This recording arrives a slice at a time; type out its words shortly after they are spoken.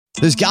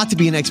There's got to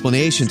be an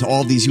explanation to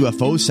all of these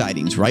UFO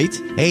sightings, right?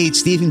 Hey,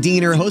 it's Stephen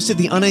Diener, host of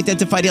the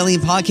Unidentified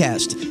Alien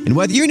Podcast. And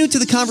whether you're new to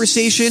the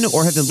conversation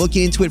or have been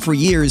looking into it for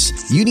years,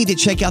 you need to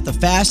check out the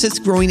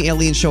fastest growing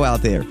alien show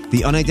out there,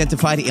 the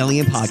Unidentified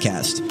Alien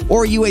Podcast,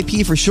 or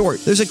UAP for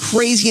short. There's a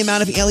crazy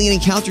amount of alien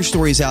encounter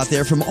stories out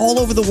there from all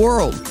over the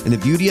world. And the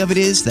beauty of it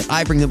is that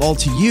I bring them all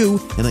to you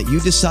and let you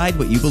decide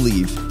what you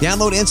believe.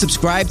 Download and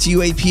subscribe to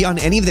UAP on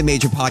any of the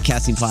major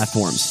podcasting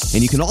platforms.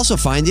 And you can also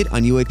find it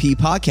on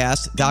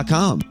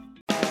UAPpodcast.com.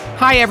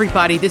 Hi,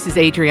 everybody. This is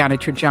Adriana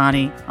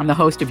Trajani. I'm the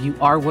host of You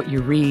Are What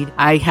You Read.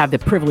 I have the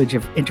privilege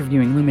of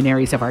interviewing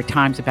luminaries of our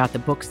times about the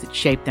books that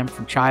shaped them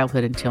from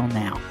childhood until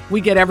now.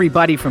 We get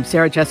everybody from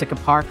Sarah Jessica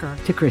Parker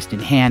to Kristen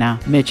Hanna,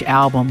 Mitch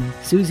Albom,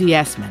 Susie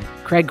Essman,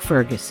 Craig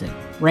Ferguson,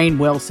 Rainn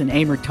Wilson,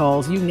 Amor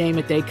Tolls, you name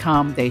it, they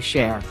come, they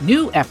share.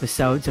 New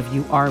episodes of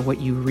You Are What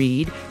You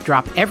Read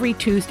drop every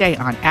Tuesday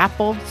on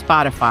Apple,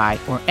 Spotify,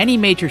 or any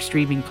major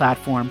streaming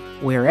platform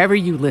wherever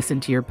you listen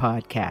to your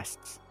podcasts.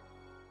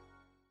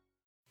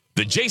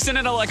 The Jason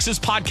and Alexis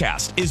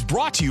podcast is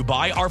brought to you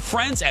by our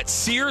friends at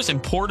Sears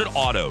Imported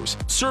Autos,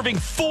 serving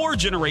 4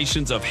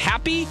 generations of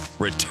happy,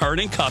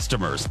 returning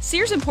customers.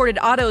 Sears Imported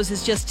Autos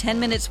is just 10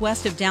 minutes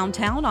west of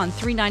downtown on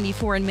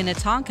 394 in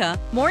Minnetonka.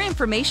 More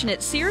information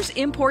at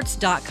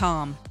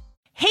SearsImports.com.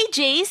 Hey,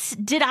 Jace,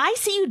 did I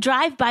see you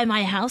drive by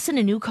my house in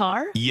a new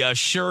car? You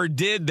sure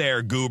did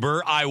there,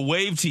 Goober. I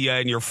waved to you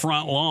in your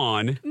front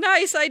lawn.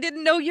 Nice. I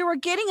didn't know you were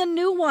getting a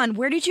new one.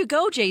 Where did you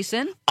go,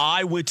 Jason?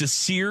 I went to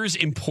Sears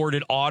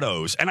Imported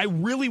Autos, and I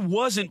really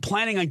wasn't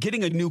planning on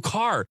getting a new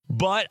car.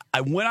 But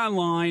I went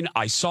online,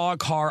 I saw a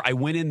car, I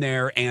went in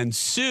there, and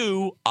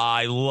Sue,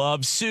 I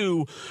love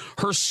Sue,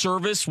 her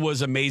service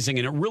was amazing,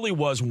 and it really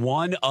was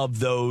one of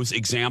those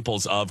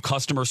examples of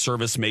customer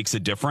service makes a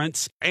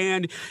difference.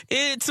 And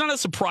it's not a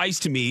surprise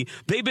to me.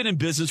 They've been in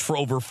business for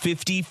over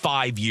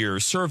 55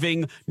 years,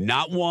 serving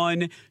not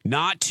 1,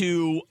 not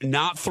 2,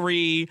 not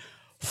 3,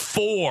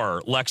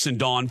 4, Lex and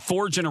Dawn,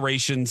 4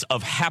 generations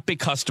of happy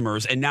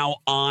customers, and now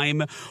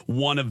I'm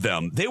one of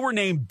them. They were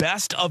named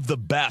Best of the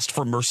Best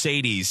for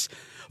Mercedes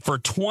for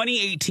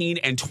 2018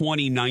 and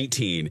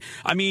 2019.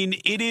 I mean,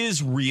 it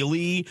is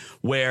really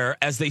where,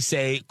 as they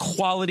say,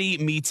 quality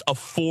meets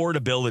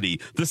affordability.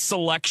 The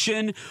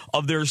selection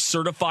of their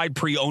certified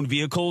pre-owned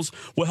vehicles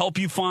will help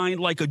you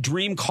find like a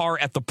dream car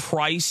at the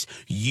price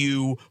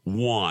you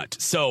want.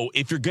 So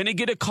if you're going to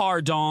get a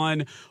car,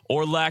 Dawn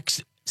or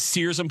Lex,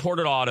 Sears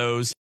Imported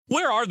Autos.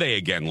 Where are they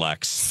again,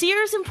 Lex?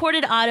 Sears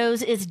Imported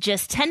Autos is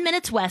just 10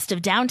 minutes west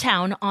of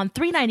downtown on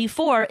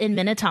 394 in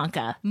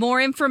Minnetonka.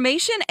 More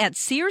information at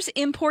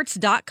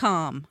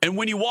SearsImports.com. And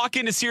when you walk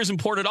into Sears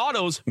Imported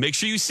Autos, make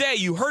sure you say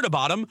you heard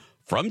about them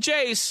from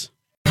Jace.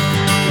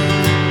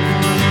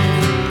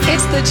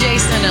 It's the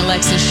Jason and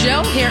Alexis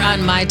show here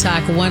on My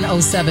Talk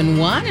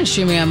 1071 and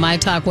streaming on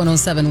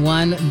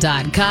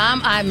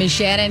MyTalk1071.com. I'm Miss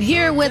Shannon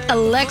here with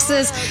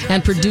Alexis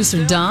and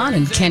producer Dawn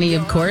and Kenny,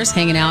 of course,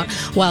 hanging out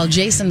while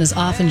Jason is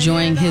off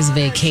enjoying his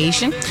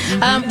vacation.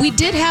 We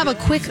did have a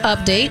quick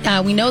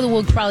update. We know that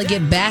we'll probably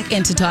get back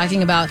into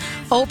talking about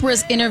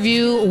Oprah's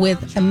interview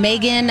with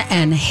Meghan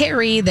and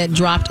Harry that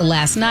dropped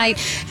last night.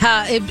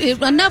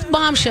 Enough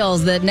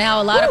bombshells that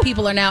now a lot of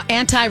people are now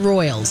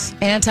anti-royals.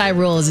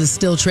 Anti-royals is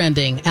still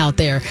trending out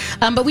there.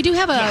 But we do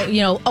have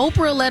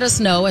Oprah let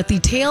us know at the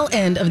tail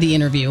end of the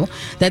interview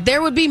that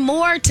there would be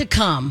more to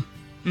come.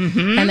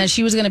 Mm-hmm. And that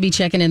she was going to be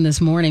checking in this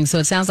morning. So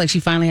it sounds like she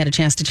finally had a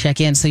chance to check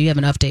in. So you have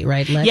an update,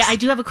 right, Lex? Yeah, I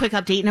do have a quick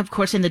update. And of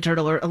course, in the Dirt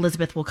Alert,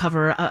 Elizabeth will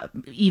cover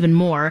even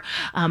more.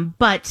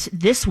 But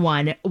this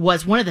one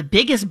was one of the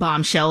biggest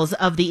bombshells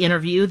of the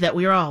interview that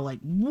we were all like,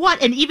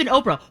 what? And even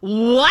Oprah,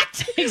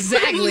 what?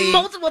 Exactly.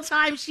 Multiple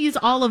times. She's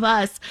all of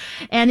us.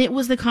 And it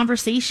was the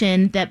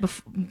conversation that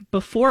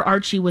before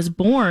Archie was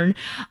born,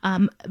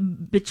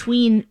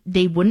 between,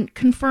 they wouldn't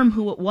confirm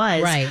who it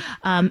was, right.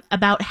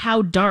 About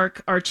how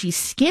dark Archie's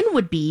skin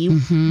would be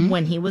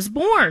when he was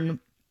born.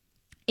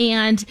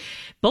 And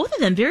both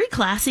of them very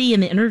classy in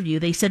the interview.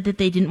 They said that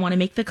they didn't want to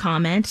make the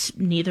comment.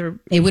 Neither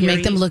it would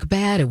make them look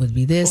bad. It would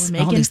be this,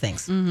 all these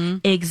things. Mm-hmm.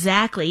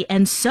 Exactly.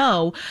 And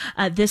so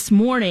this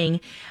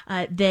morning,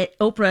 that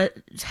Oprah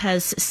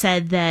has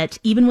said that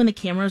even when the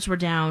cameras were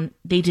down,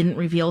 they didn't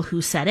reveal who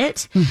said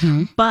it,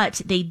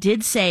 but they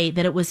did say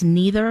that it was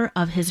neither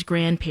of his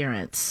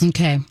grandparents.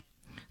 Okay.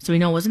 So we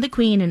know it wasn't the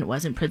Queen and it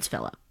wasn't Prince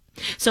Philip.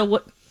 So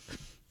what?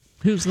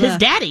 Who's his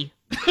daddy?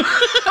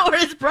 Or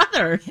his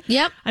brother.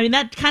 Yep. I mean,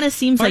 that kind of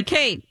seems like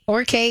Kate.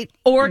 Or Kate.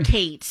 Or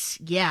Kate,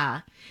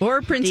 yeah.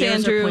 Or Prince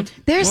Andrew.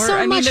 There's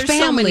so much family.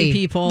 So many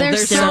people.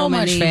 There's so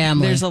much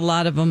family. There's a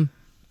lot of them.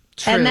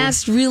 True. And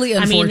that's really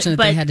unfortunate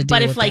they had to deal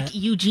with that. But if, like,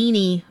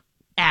 Eugenie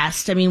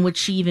asked, I mean, would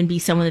she even be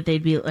someone that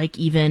they'd be, like,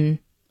 even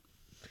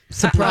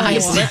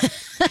surprised?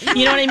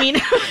 You know what I mean?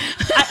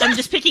 I'm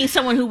just picking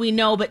someone who we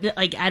know, but,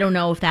 like, I don't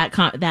know if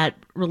that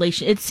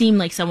relation, it seemed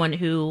like someone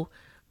who...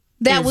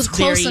 That was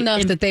close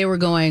enough that they were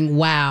going,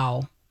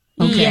 wow.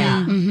 Okay.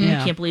 Yeah.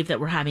 I can't believe that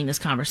we're having this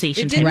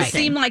conversation. It didn't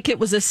seem like it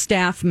was a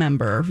staff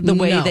member, the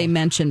way they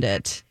mentioned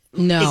it.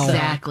 No.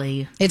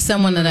 Exactly. It's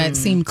someone that had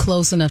seemed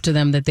close enough to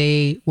them that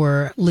they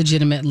were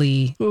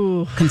legitimately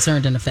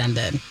concerned and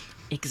offended.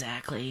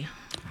 Exactly.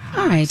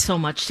 All right. So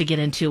much to get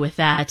into with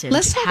that. And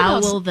Let's talk how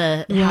about-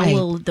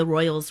 will the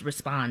Royals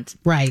respond?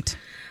 Right.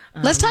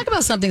 Let's talk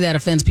about something that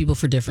offends people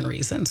for different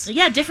reasons.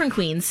 Yeah, different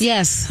queens.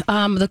 Yes,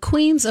 the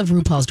queens of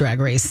RuPaul's Drag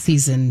Race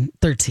season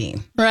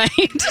 13. Right?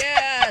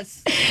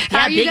 Yes.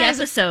 Yeah, you big guys-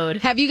 episode.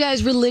 Have you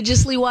guys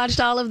religiously watched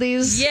all of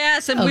these?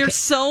 Yes, and Okay. we're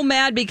so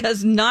mad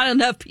because not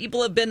enough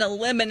people have been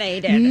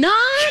eliminated.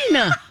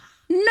 None.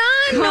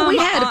 Come We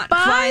had on, 5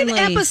 finally.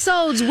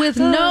 episodes with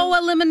no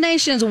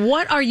eliminations.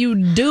 What are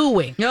you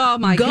doing? Oh,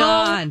 my Go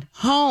God.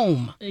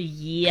 home.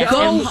 Yeah.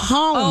 Go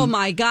home. Oh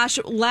my gosh.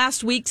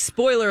 Last week,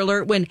 spoiler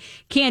alert, when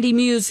Candy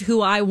Muse,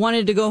 who I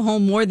wanted to go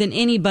home more than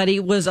anybody,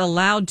 was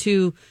allowed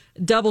to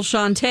double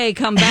Shantae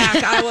come back,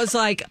 I was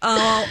like,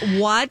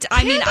 what?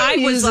 I mean, I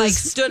Candy was Muse like,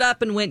 is- stood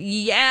up and went,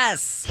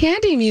 yes.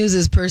 Candy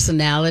Muse's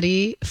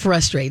personality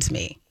frustrates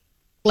me.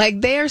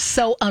 Like, they're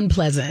so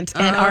unpleasant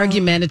and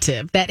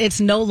argumentative that it's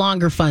no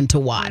longer fun to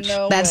watch.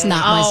 That's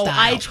not my Oh, style.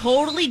 I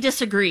totally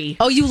disagree.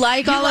 Oh, you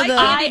like all Like of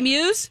the... Candy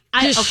Muse?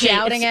 Just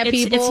shouting at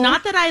people? It's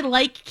not that I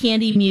like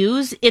Candy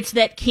Muse. It's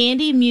that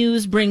Candy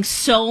Muse brings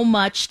so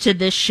much to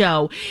this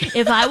show.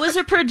 If I was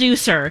a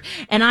producer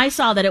and I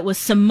saw that it was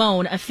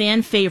Simone, a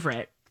fan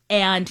favorite,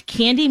 and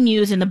Candy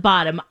Muse in the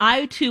bottom,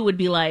 I too would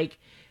be like,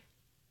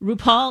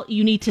 RuPaul,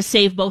 you need to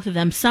save both of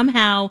them.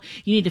 Somehow,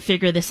 you need to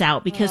figure this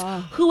out because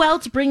who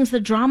else brings the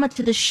drama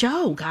to the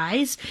show,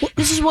 guys?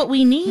 This is what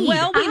we need.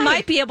 Well, we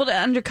might be able to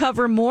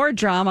undercover more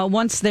drama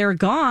once they're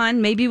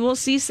gone. Maybe we'll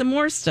see some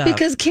more stuff.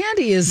 Because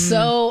Candy is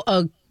so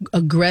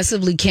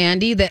aggressively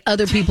Candy that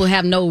other people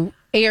have no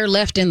air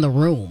left in the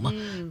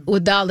room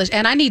with all this.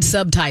 And I need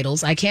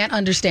subtitles. I can't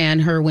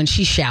understand her when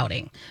she's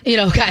shouting,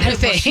 kind of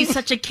thing. She's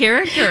such a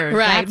character.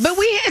 Right, That's- but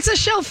it's a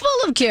show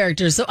full of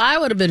characters, so I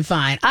would have been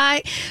fine.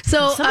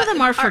 Some of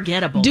them are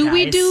forgettable. Do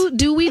we guys.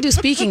 do?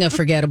 Speaking of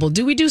forgettable,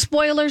 do we do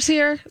spoilers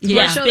here? For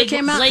Yeah, a show big that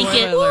came out.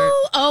 blanket. Woo,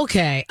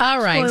 okay, all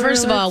right.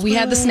 First of all, we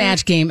had the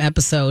Snatch Game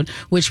episode,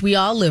 which we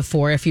all live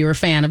for. If you're a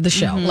fan of the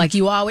show, like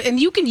you always, and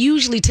you can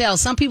usually tell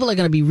some people are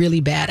going to be really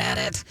bad at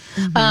it,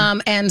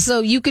 and so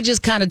you could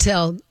just kind of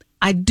tell.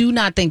 I do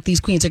not think these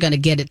queens are going to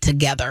get it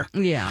together.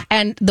 Yeah.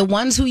 And the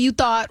ones who you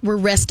thought were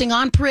resting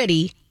on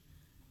pretty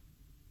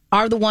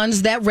are the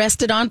ones that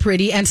rested on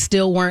pretty and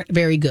still weren't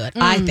very good,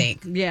 I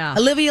think. Yeah.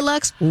 Olivia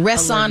Lux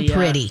rests on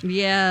pretty.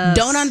 Yes.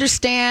 Don't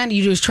understand.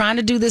 You're just trying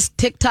to do this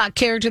TikTok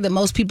character that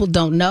most people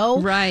don't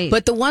know. Right.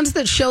 But the ones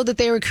that showed that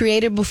they were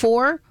creative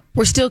before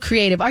were still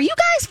creative. Are you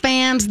guys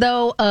fans,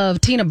 though, of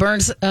Tina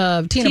Burner?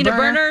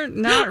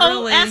 Not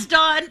Oh, really. ask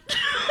Dawn.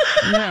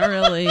 Not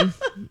really.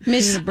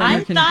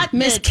 I thought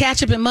Miss that-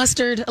 Ketchup and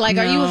Mustard? Like,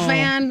 are you a No,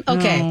 fan?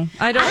 Okay. no.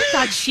 I don't. I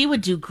thought she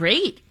would do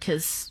great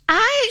because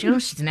I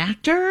she's an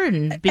actor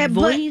and big but-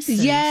 voice. and-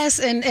 yes,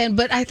 and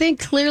but I think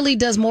clearly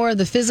does more of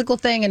the physical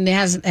thing and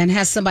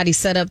has somebody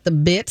set up the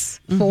bits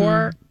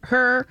for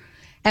her.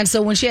 And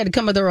so when she had to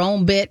come with her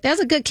own bit, that's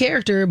a good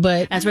character,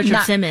 but As Richard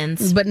not-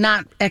 Simmons. but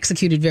not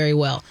executed very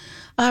well.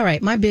 All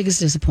right, my biggest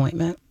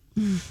disappointment.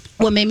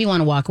 What made me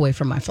want to walk away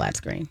from my flat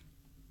screen?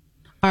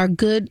 Our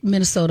good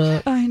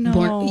Minnesota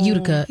born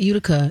Utica,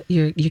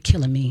 you're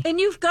killing me.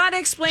 And you've got to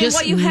explain Just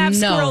why you have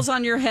no. squirrels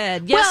on your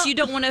head. Yes, Well- you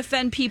don't want to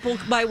offend people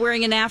by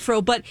wearing an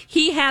afro, but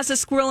he has a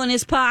squirrel in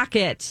his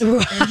pocket.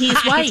 and he's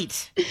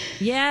white.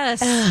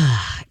 Yes.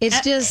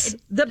 It's just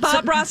The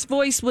Bob Ross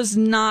voice was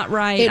not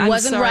right. it I'm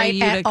wasn't sorry, right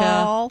Utica. at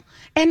all.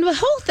 And the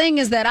whole thing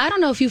is that I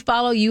don't know if you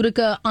follow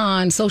Utica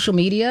on social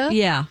media.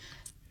 Yeah.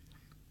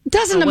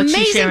 Does an Oh, what's she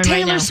amazing sharing right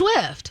Taylor now?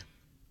 Swift.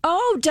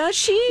 Oh, does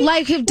she?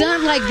 Like have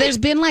done like there's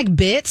been like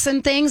bits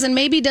and things and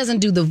maybe doesn't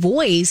do the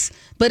voice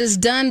but has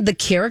done the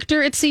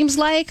character it seems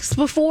like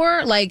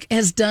before, like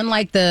has done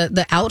like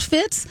the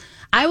outfits.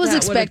 I was That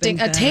would've expecting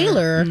been a better.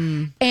 Taylor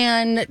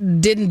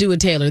and didn't do a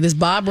Taylor. This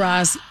Bob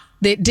Ross,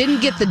 they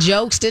didn't get the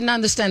jokes, didn't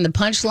understand the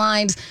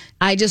punchlines.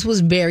 I just was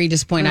very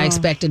disappointed. I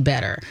expected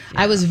better.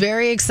 I was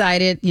very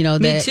excited,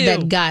 that too.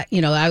 that got,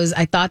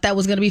 I thought that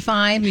was going to be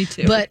fine. Me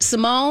too. But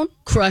Simone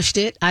crushed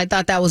it. I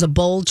thought that was a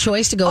bold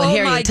choice to go with Oh, my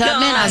Harriet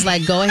Tubman. God. I was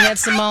like, go ahead,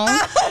 Simone.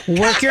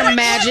 Work your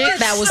magic.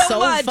 That was so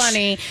much.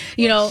 funny.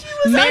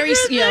 Mary,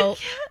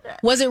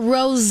 was it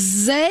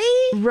Rose?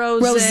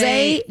 Rose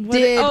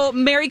did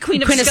Mary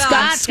Queen of Queen of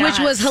Scots. Scots, which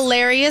was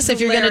hilarious. If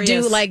you're going to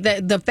do Hilarious.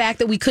 like the fact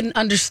that we couldn't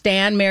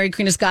understand Mary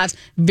Queen of Scots,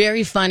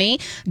 very funny.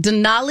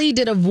 Denali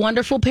did a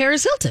wonderful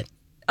Paris Hilton.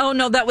 Oh,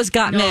 no, that was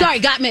Gottmik. Sorry,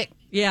 Gottmik.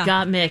 Yeah.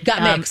 Got Mick. Got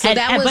Mick. So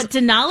that was- But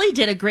Denali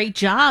did a great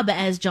job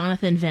as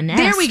Jonathan Van Ness.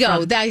 There we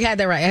go. from- I had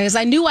that right. Because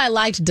I knew I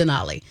liked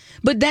Denali.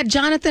 But that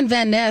Jonathan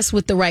Van Ness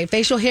with the right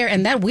facial hair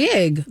and that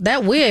wig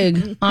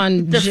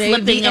on The flipping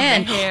of the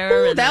JVN. hair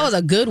Ooh, and that the- was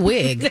a good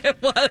wig. It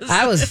was.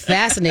 I was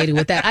fascinated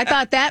with that. I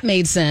thought that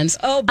made sense.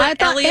 Oh, but I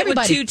thought Elliot with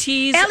everybody, two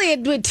T's.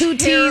 Elliot with two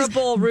T's.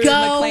 Terrible Rue Go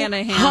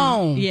McClanahan.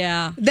 home.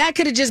 Yeah. That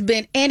could have just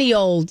been any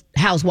old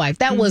housewife.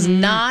 That was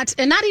not,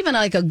 and not even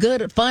like a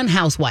good, fun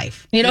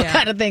housewife, Yeah.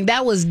 kind of thing.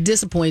 That was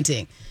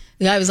disappointing.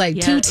 I was like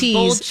Yeah, two T's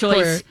bold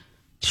choice. for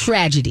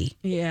tragedy.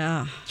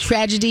 Yeah.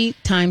 Tragedy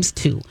times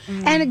 2.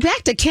 And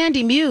back to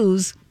Candy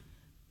Muse,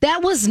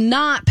 that was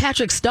not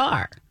Patrick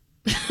Starr.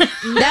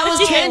 That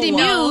was Candy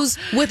Muse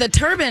with a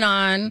turban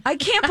on. I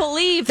can't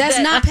believe That's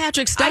that, not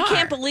Patrick Starr. I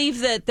can't believe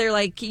that they're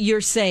like,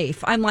 you're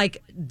safe. I'm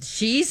like,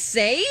 she's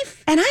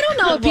safe? And I don't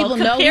know if people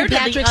know who compared to the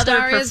Patrick other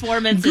Starr is.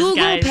 performances, Google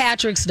guys.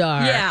 Patrick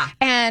Starr. Yeah.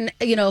 And,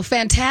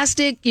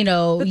 fantastic, I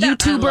love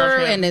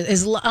YouTuber him.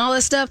 and all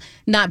this stuff.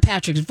 Not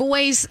Patrick's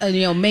voice,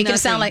 making it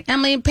sound like,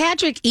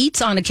 Patrick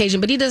eats on occasion,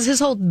 but his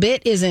whole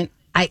bit isn't,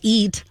 I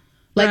eat.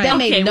 Like, that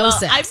made no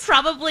sense. I'm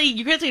probably,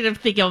 you're going to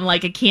think I'm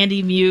like a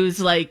Candy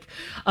Muse, like,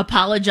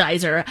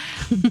 apologizer.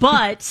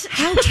 But,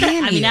 How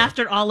can I mean, you?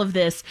 after all of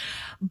this,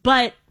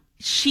 but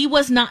she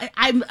was not,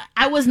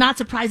 I was not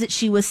surprised that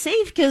she was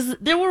safe because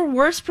there were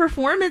worse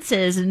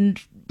performances and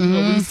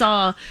we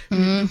saw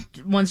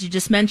ones you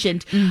just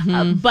mentioned.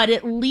 But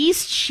at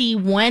least she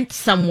went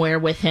somewhere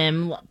with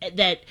him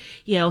that,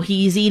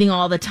 he's eating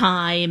all the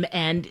time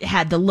and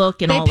had the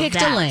look and all of that. They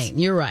picked a lane.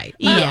 You're right.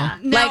 Yeah.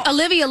 Like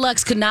Olivia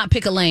Lux could not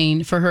pick a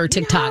lane for her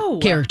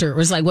TikTok character. It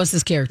was like, what's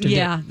this character do?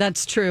 Yeah,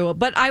 that's true.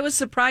 But I was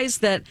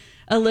surprised that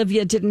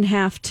Olivia didn't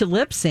have to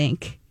lip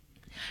sync.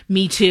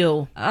 Me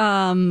too.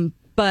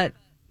 But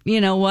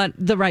you know what?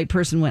 The right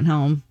person went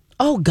home.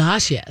 Oh,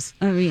 gosh, yes.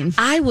 I mean,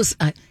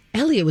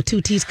 Elliot with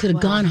 2 T's could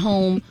have gone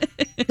home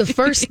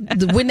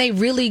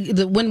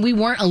when we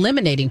weren't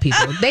eliminating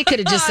people. They could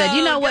have just said,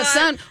 you know what,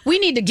 son, we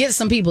need to get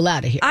some people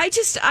out of here.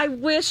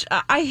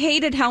 I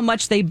hated how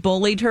much they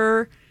bullied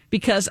her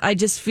because I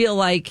just feel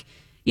like,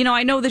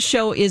 I know the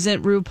show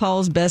isn't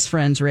RuPaul's Best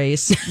Friends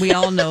race. We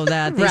all know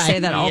that. They say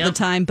that all the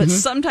time. But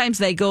sometimes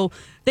they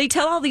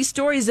tell all these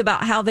stories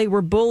about how they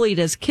were bullied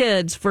as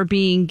kids for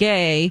being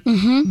gay,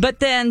 but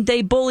then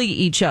they bully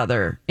each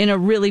other in a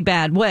really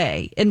bad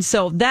way. And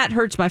so that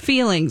hurts my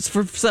feelings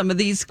for some of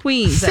these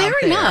queens Fair out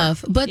there.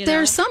 enough. But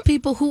there's some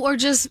people who are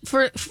just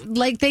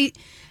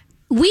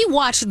we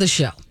watch the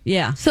show.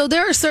 Yeah. So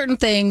there are certain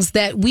things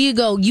that we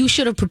go, you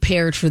should have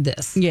prepared for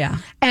this. Yeah.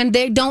 And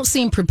they don't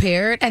seem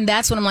prepared. And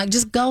that's when I'm like,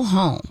 just go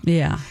home.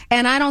 Yeah.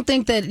 And I don't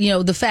think that,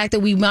 the fact that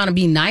we want to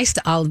be nice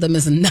to all of them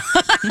is enough.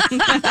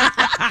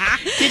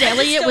 Did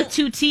Elliot with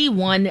 2T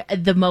won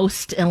the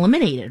most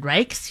eliminated,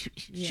 right? 'Cause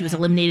she was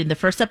eliminated in the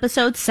first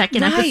episode,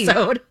 second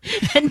episode,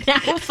 and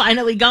now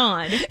finally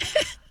gone.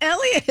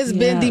 Elliot has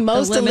been the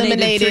most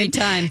eliminated 3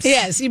 times.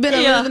 Yes, you've been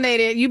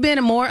eliminated. You've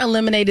been more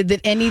eliminated than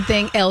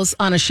anything else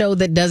on a show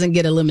that doesn't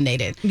get eliminated.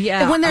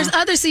 Yeah. And when there's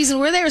other seasons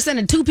where they were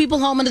sending 2 people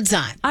home at a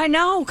time. I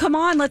know. Come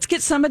on. Let's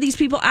get some of these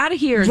people out of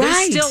here. Right.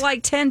 There's still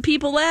like 10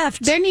 people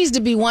left. There needs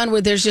to be one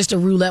where there's just a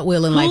roulette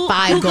wheel and like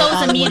 5 who go goes all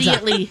at one time.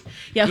 immediately?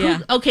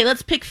 Okay,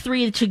 let's pick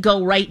 3 to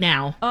go right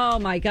now. Oh,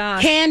 my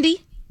gosh.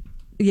 Candy.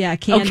 Yeah,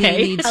 Candy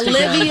needs to go.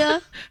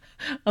 Olivia.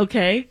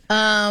 Okay.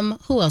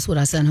 Who else would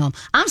I send home?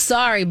 I'm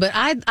sorry, but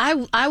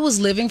I was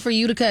living for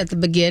Utica at the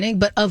beginning,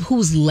 but of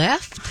who's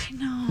left? I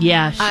know.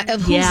 Yeah.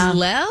 Of who's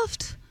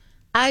left?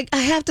 I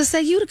have to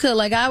say Utica.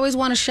 Like, I always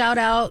want to shout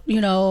out,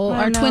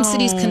 our Twin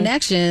Cities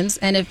connections.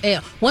 And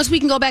if once we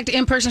can go back to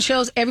in-person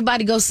shows,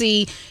 everybody go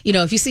see,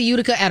 if you see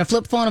Utica at a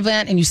flip phone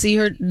event and you see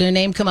their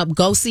name come up,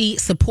 go see,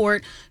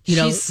 support,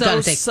 She's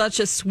such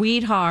a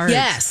sweetheart.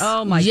 Yes.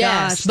 Oh, my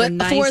gosh. But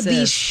the for the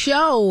nicest.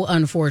 show,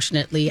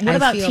 unfortunately, What I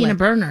about feel Tina like,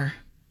 Burner?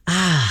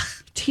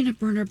 Tina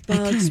Burner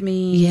bugs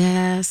me.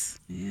 Yes.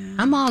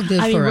 I'm all good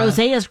I mean, for Rose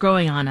is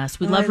growing on us.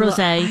 We love Rose.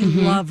 I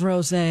love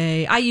Rose.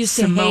 I used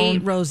to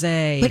hate Rose.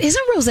 But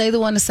isn't Rose the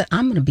one that said,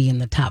 I'm going to be in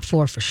the top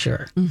 4 for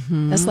sure?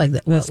 That's like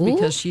that. That's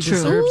because she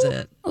deserves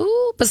it.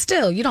 Ooh, but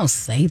still, you don't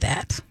say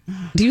that.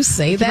 Do you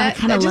say I that?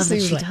 kind of love that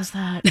seems she like- does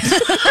that.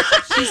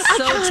 She's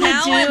so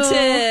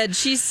talented.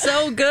 She's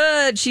so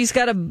good.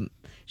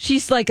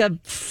 She's like a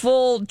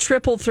full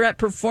triple threat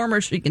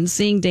performer. She can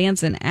sing,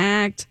 dance, and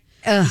act.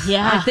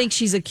 Yeah. I think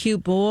she's a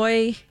cute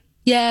boy.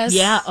 Yes.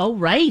 Yeah. Oh,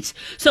 right.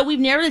 So we've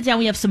narrowed it down.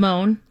 We have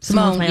Simone.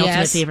 Simone's my ultimate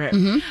yes. favorite.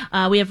 We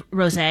have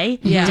Rose,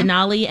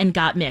 Denali, and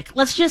Gottmik.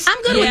 Let's just. I'm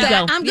good there with you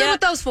that. go. I'm good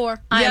with those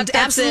 4. I am Yep, that's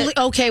absolutely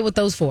okay with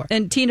those 4.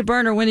 And Tina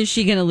Burner, when is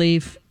she going to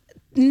leave?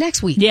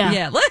 Next week. Yeah.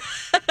 Yeah.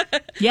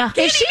 Yeah.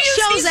 If she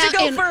shows needs to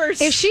go up,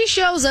 first. if she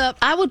shows up,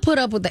 I would put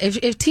up with that.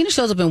 If Tina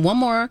shows up in one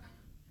more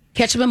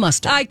ketchup and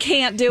mustard, I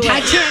can't do it.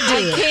 I can't do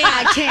it.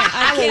 I can't.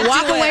 I will can't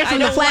walk do it. away I from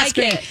the don't flat like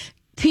screen. it.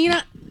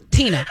 Tina,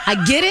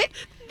 I get it.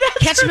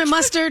 Ketchup and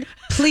mustard,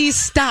 please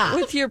stop.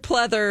 With your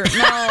pleather.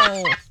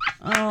 No.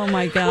 Oh,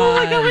 my God. Oh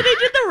my god! When they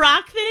did the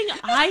rock thing,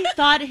 I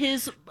thought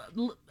his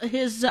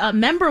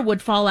member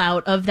would fall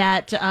out of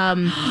that. But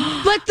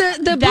the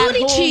that booty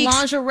whole cheeks,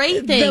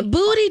 lingerie thing. the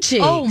booty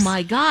cheeks. Oh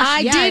my gosh! I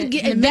yeah, did the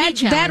get mini that. That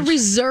challenge.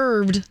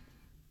 reserved.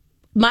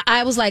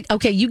 I was like,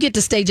 okay, you get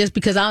to stay just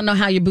because I don't know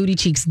how your booty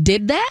cheeks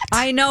did that.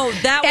 I know.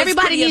 That was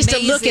Everybody pretty needs to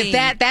look at amazing.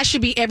 that. That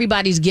should be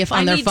everybody's gift on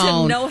I their need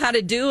phone. to know how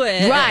to do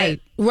it. Right.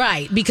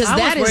 Because I was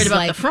that is worried about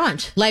like the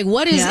front. Like,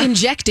 what is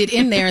injected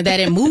in there that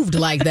it moved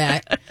like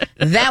that?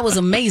 That was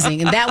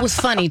amazing, and that was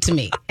funny to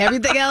me.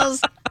 Everything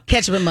else,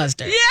 ketchup and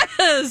mustard.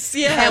 Yes.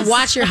 And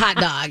watch your hot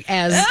dog,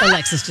 as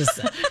Alexis just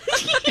said.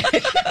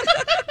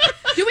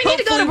 Do we need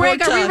to go to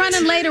break? Are we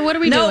running late or what are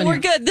we doing? No, we're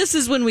here? good. This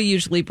is when we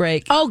usually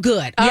break. Oh,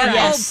 good. All right.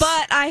 Yes. Oh,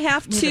 but I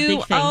have We have a to.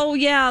 big thing. Oh,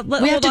 yeah. We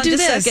have hold to on do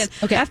just a this. second.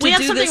 Okay. We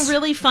have do something this.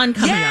 really fun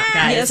coming up,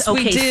 guys. Yes,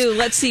 okay. we do.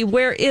 Let's see.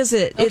 Where is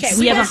it? Okay,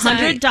 We have got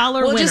time. $100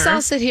 We'll winner. just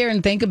all sit here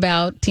and think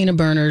about Tina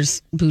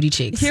Burner's booty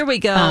cheeks. Here we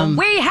go.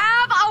 We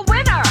have a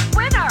winner.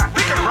 Pick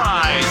a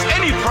prize,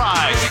 any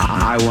prize.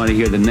 I want to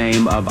hear the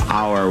name of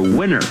our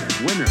winner.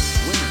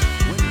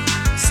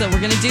 So we're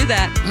going to do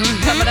that.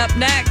 Coming up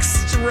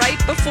next, right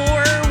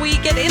before we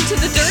get into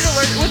the Dirt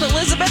Alert with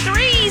Elizabeth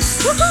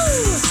Reese.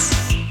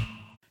 Woohoo!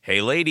 Hey,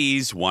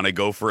 ladies, want to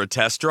go for a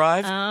test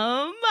drive?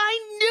 I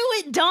knew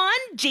it, Dawn.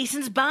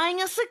 Jason's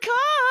buying us a car.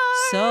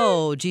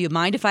 So, do you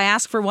mind if I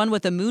ask for one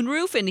with a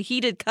moonroof and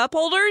heated cup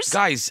holders?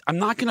 Guys, I'm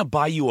not going to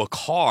buy you a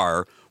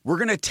car. We're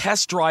going to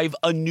test drive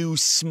a new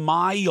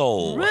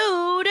Smile.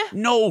 Rude.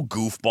 No,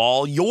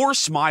 goofball. Your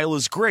Smile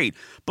is great.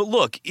 But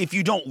look, if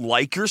you don't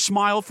like your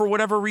Smile for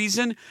whatever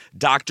reason,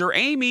 Dr.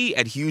 Amy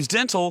at Hughes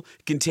Dental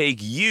can take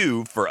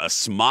you for a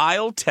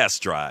Smile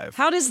test drive.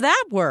 How does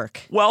that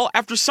work? Well,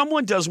 after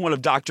someone does one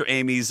of Dr.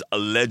 Amy's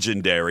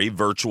legendary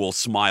virtual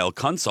Smile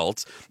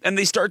consults and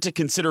they start to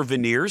consider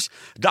veneers,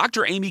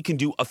 Dr. Amy can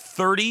do a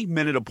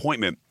 30-minute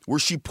appointment where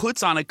she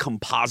puts on a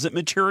composite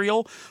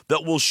material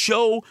that will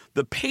show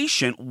the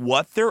patient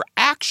what their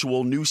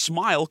actual new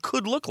smile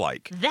could look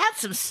like. That's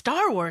some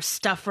Star Wars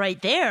stuff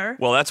right there.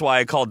 Well, that's why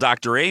I call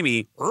Dr.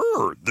 Amy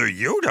the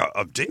Yoda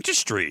of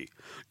dentistry.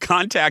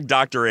 Contact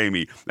Dr.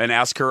 Amy and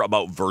ask her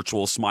about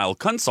virtual smile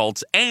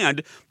consults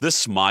and the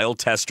Smile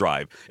test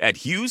drive at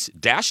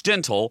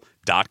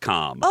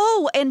hughes-dental.com.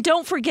 Oh, and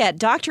don't forget,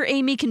 Dr.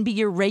 Amy can be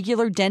your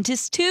regular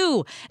dentist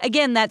too.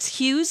 Again, that's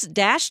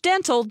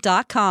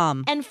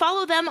hughes-dental.com. And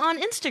follow them on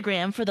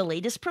Instagram for the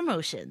latest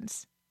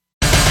promotions.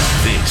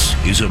 This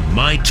is a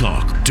My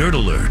Talk Dirt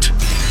Alert.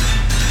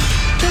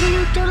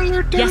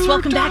 Yes,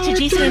 welcome back to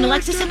Jason and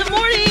Alexis in the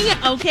morning.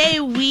 Okay,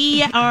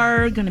 we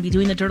are going to be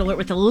doing the Dirt Alert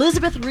with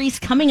Elizabeth Reese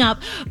coming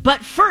up.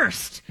 But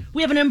first,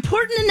 we have an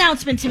important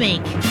announcement to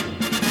make.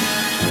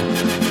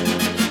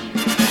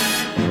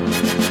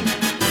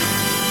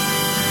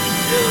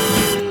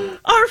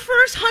 Our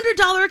first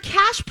 $100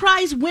 cash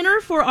prize winner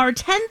for our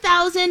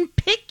 10,000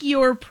 Pick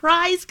Your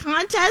Prize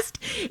contest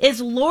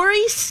is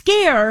Lori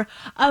Scare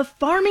of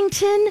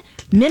Farmington,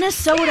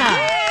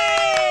 Minnesota.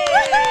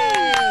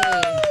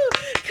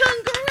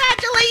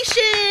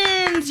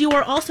 Congratulations! You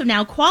are also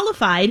now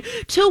qualified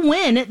to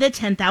win the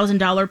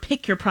 $10,000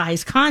 Pick Your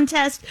Prize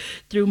contest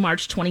through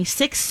March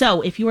 26th.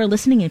 So if you are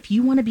listening, if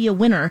you want to be a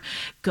winner,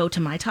 go to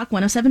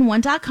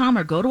mytalk1071.com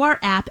or go to our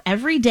app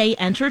every day,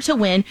 enter to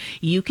win.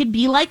 You could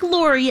be like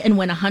Lori and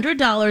win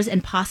 $100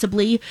 and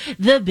possibly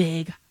the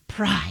big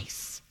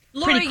prize.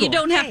 Lori, Pretty cool. you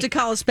don't have to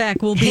call us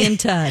back. We'll be in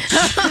touch.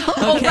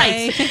 Oh,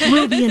 right.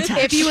 We'll be in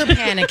touch. If you were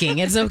panicking,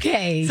 it's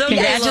okay. So,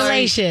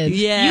 Congratulations.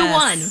 Yes. You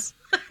won.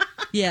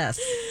 Yes.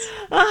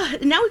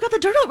 Now we've got the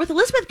Dirt Alert with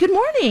Elizabeth. Good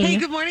morning. Hey,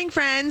 good morning,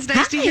 friends.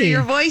 Nice to Hi. hear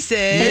your voices.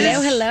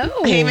 Hello.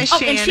 Hey, Miss Oh,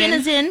 Shannon. and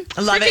Shannon's in.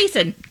 I love For it.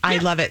 Jason. I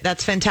love it.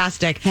 That's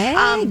fantastic. Hey,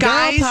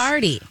 guys, girl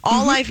party.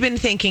 All I've been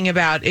thinking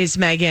about is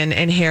Meghan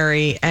and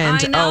Harry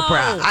and I know.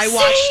 Oprah. I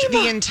watched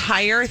the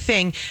entire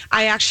thing.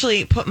 I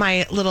actually put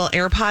my little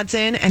AirPods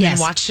in and Yes.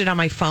 then watched it on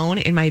my phone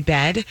in my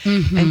bed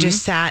and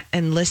just sat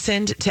and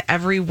listened to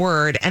every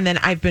word. And then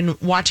I've been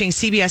watching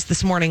CBS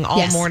this morning all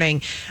Yes.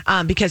 morning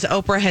because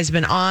Oprah has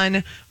been on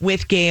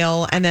with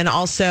Gail, and then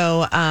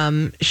also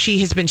she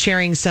has been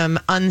sharing some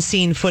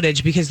unseen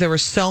footage because there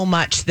was so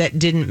much that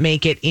didn't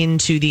make it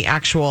into the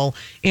actual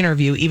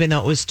interview, even though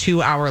it was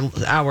 2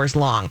 hours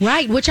long.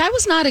 Right, which I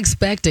was not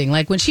expecting.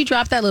 Like when she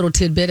dropped that little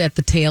tidbit at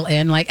the tail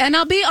end, like, and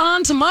I'll be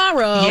on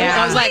tomorrow.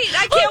 Yeah. I was like, Wait,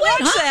 I can't wait,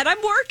 watch huh? that. I'm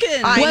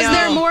working. I Was know.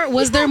 there more?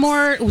 Was there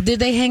more? Did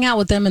they hang out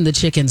with them and the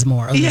chickens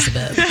more,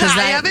 Elizabeth? 'Cause I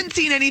that- haven't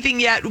seen anything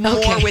yet more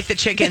Okay. with the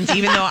chickens,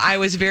 even though I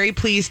was very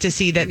pleased to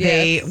see that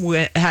they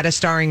had a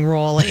starring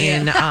role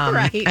in,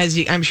 Right. as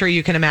I'm sure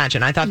you can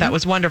imagine. I thought that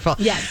was wonderful.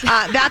 Yes.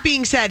 That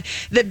being said,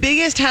 the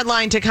biggest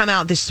headline to come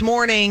out this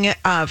morning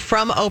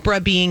from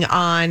Oprah being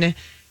on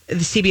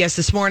the CBS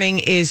this morning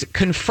is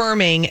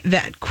confirming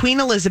that Queen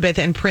Elizabeth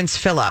and Prince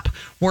Philip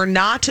were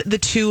not the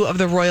two of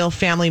the royal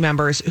family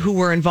members who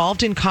were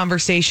involved in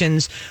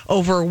conversations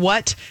over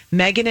what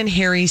Meghan and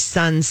Harry's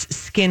son's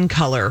skin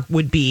color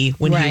would be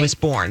when he Right. was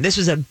born. This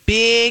was a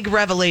big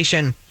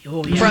revelation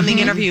from the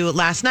interview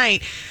last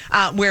night,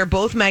 where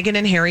both Meghan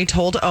and Harry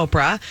told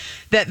Oprah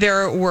that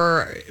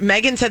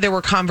Meghan said there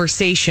were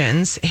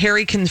conversations.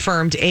 Harry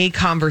confirmed a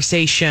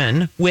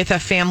conversation with a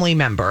family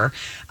member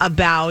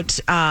about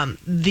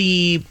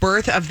the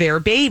birth of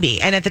their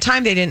baby. And at the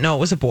time, they didn't know it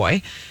was a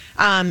boy.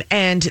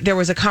 And there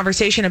was a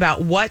conversation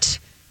about what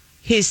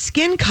his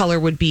skin color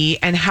would be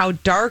and how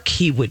dark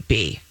he would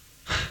be.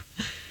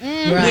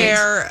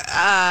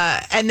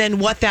 Right. And then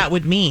what that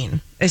would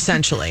mean,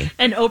 essentially.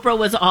 And Oprah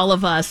was all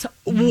of us.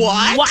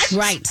 What? What?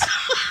 Right.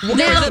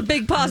 There's a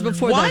big pause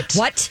before What?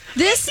 What?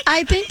 This,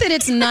 I think that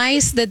it's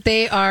nice that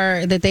they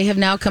have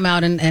now come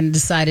out and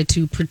decided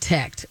to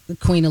protect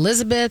Queen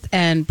Elizabeth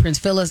and Prince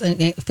Philip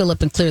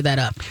and clear that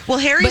up. Well,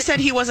 Harry said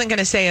he wasn't going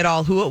to say at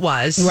all who it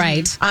was.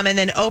 Right. And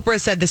then Oprah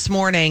said this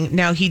morning,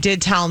 now he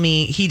didn't tell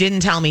me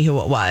who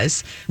it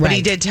was, but he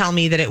Right. did tell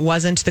me that it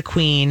wasn't the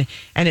Queen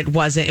and it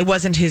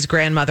wasn't his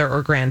grandmother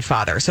or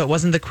grandfather. So it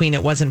wasn't the Queen,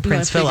 it wasn't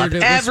Prince Philip.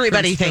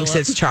 Everybody thinks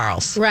it's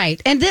Charles.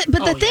 Right. And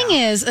but the thing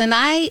is, and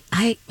I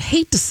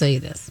hate to say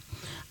this,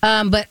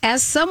 but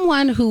as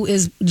someone who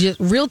is just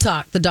real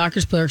talk, the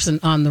darkest person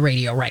on the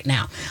radio right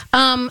now,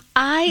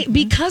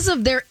 because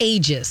of their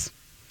ages,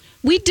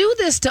 we do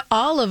this to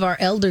all of our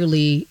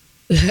elderly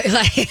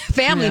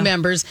family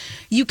members.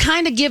 You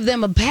kind of give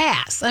them a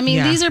pass. I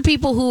mean, these are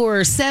people who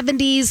are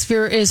 70s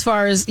as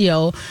far as,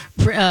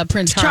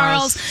 Prince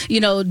Charles,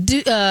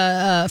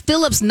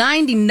 Philip's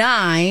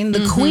 99,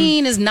 the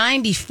Queen is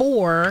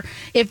 94.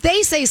 If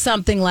they say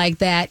something like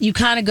that, you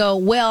kind of go,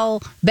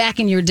 well, back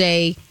in your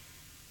day,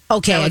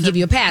 okay, I'll give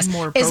you a pass.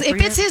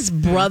 If it's his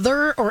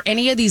brother or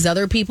any of these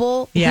other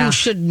people who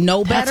should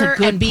know better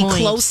and be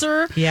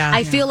closer,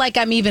 I feel like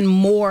I'm even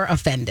more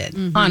offended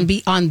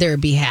on their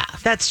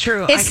behalf. That's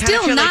true. It's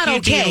still feel not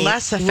like you'd okay. be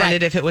less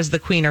offended if it was the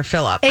Queen or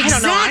Philip. Exactly. I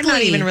don't know. I'm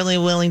not even really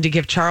willing to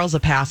give Charles a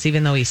pass,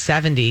 even though he's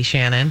 70,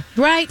 Shannon.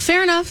 Right.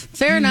 Fair enough.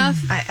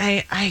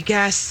 I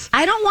guess.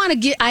 I don't want to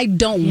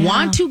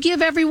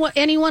give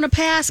anyone a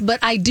pass, but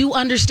I do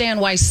understand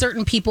why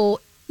certain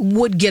people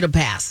would get a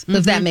pass,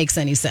 if that makes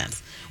any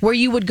sense. Where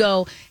you would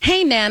go,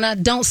 hey, Nana,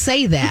 don't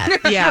say that.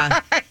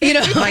 Yeah.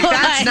 Like,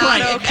 that's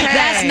not okay.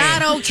 That's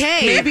not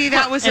okay. Maybe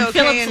that was okay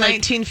Philip's in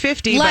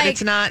 1950, but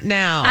it's not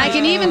now. I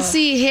can even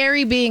see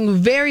Harry being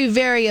very,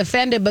 very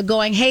offended, but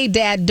going, hey,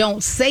 Dad,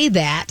 don't say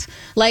that.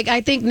 Like,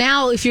 I think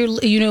now if you're,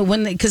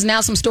 because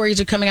now some stories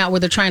are coming out where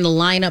they're trying to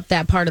line up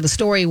that part of the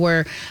story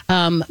where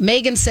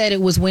Meghan said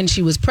it was when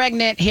she was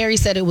pregnant. Harry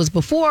said it was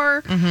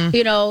before,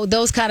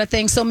 those kind of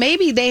things. So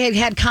maybe they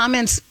had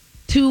comments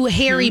to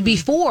Harry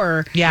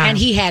before, and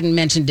he hadn't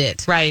mentioned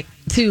it. Right.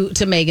 To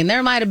Meghan.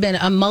 There might have been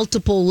a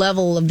multiple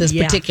level of this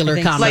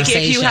particular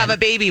conversation. Like if you have a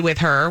baby with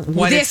her,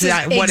 what is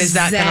that going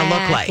to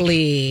look like?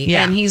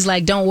 Yeah. And he's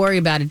like, don't worry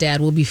about it, Dad.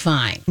 We'll be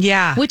fine.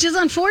 Yeah. Which is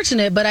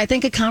unfortunate, but I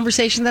think a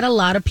conversation that a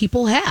lot of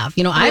people have.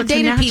 I've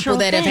dated people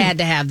that have had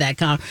to have that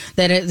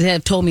that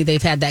have told me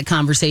they've had that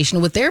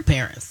conversation with their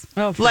parents.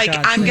 Oh,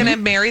 I'm going to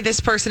marry this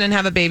person and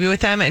have a baby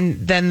with them,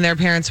 and then their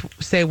parents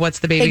say, what's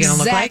the baby going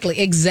to look like?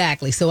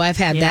 Exactly. So I've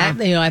had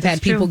that. I've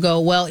had people go,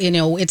 well,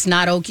 it's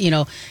not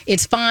okay.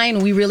 It's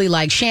fine. We really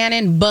like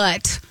Shannon,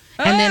 but...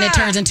 And then it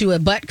turns into a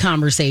but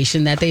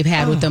conversation that they've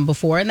had with them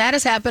before. And that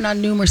has happened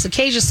on numerous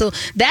occasions. So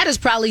that is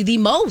probably the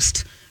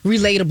most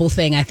relatable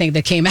thing I think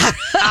that came out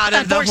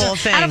of the whole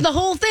thing. Out of the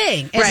whole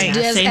thing. Right.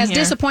 As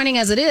disappointing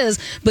as it is.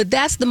 But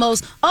that's the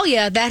most,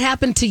 that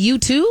happened to you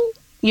too?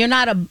 You're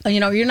not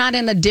you're not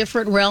in a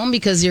different realm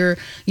because you're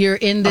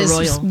in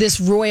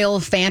this royal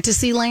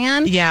fantasy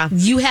land. Yeah,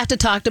 you have to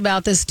talk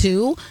about this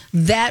too.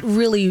 That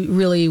really,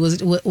 really was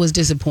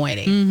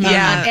disappointing.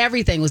 Yeah,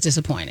 everything was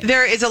disappointing.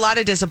 There is a lot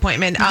of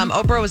disappointment.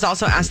 Oprah was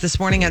also asked this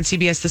morning on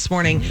CBS this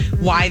morning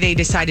why they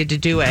decided to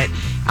do it,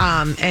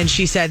 and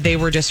she said they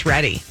were just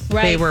ready.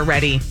 Right. They were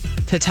ready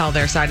to tell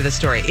their side of the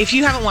story. If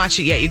you haven't watched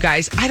it yet, you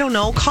guys, I don't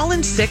know, call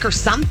in sick or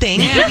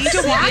something. You need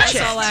to watch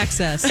it. All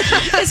access.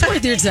 It's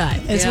worth your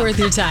time. It's worth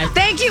your time.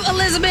 Thank you,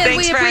 Elizabeth.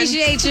 Thanks, we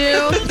appreciate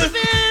you.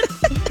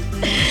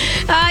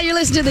 You're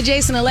listening to the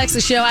Jason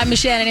Alexis Show. I'm Miss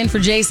Shannon in for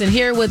Jason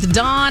here with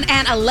Dawn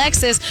and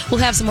Alexis.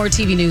 We'll have some more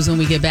TV news when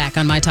we get back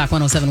on My Talk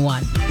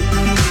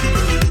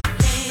 107.1.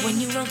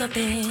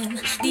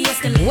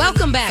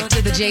 Welcome back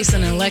to the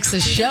Jason and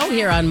Alexis Show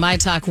here on My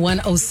Talk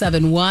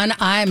 107.1.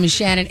 I'm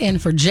Shannon in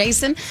for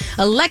Jason.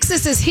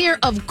 Alexis is here,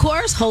 of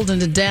course,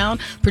 holding it down.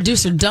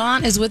 Producer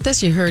Dawn is with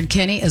us. You heard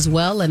Kenny as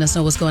well. Letting us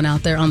know what's going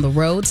out there on the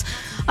roads.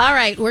 All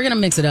right, we're going to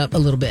mix it up a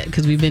little bit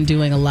because we've been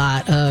doing a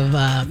lot of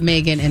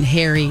Meghan and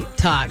Harry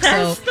talk.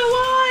 That's the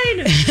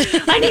wine.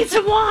 I need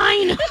some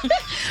wine.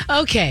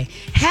 Okay.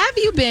 Have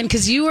you been,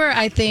 because you were,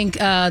 I think,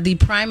 the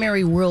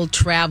primary world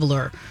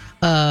traveler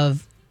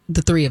of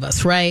the three of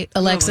us, right,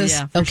 Alexis? Oh,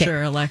 yeah, for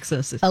sure,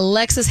 Alexis.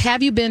 Alexis,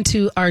 have you been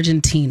to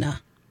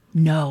Argentina?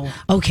 No.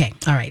 Okay.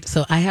 All right.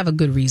 So I have a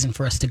good reason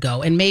for us to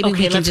go. And maybe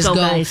we can just go.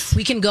 Guys.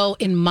 We can go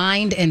in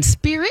mind and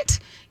spirit,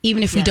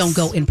 even if we don't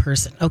go in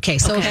person. Okay.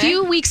 So a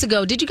few weeks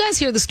ago, did you guys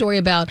hear the story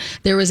about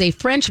there was a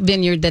French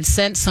vineyard that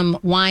sent some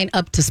wine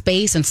up to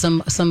space and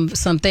some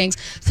things?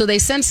 So they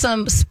sent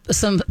some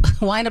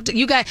wine up to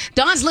you guys.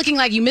 Dawn's looking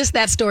like you missed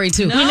that story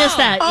too. No. We missed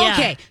that. Yeah.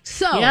 Okay.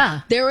 So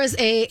there was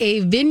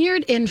a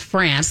vineyard in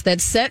France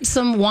that sent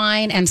some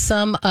wine and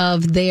some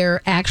of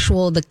their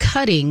the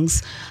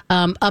cuttings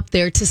up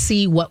there to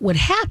see what would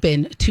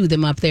happen to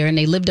them up there. And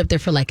they lived up there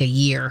for like a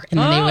year. And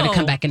then they were going to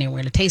come back and they were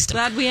going to taste them.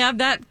 Glad we have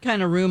that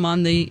kind of room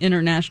on the the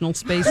International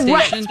Space Station.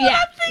 Right,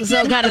 yeah.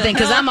 So kind of thing,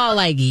 because I'm all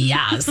like,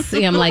 yes.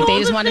 See, I'm like, they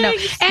just want to know. And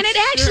it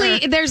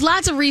actually, there's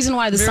lots of reason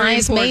why the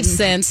science made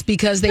sense,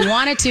 because they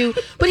wanted to.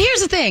 But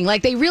here's the thing,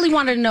 like, they really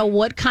wanted to know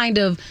what kind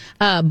of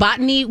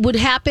botany would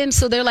happen.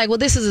 So they're like, well,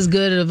 this is as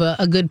good of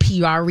a good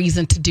PR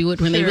reason to do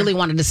it, when they really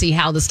wanted to see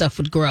how the stuff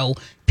would grow.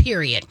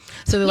 Period.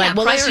 So they're like,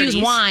 well, let's use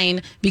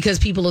wine because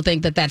people will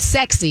think that that's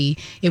sexy.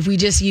 If we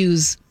just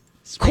use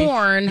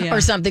corn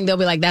or something, they'll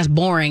be like, that's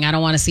boring. I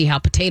don't want to see how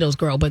potatoes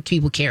grow, but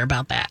people care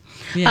about that.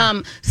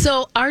 Yeah.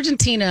 So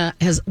Argentina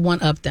has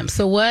one-upped them.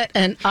 So what?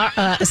 And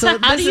so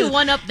how do you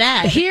one-up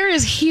that? Here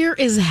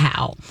is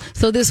how.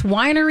 So this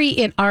winery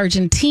in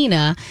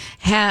Argentina,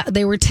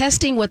 they were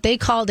testing what they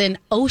called an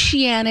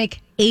oceanic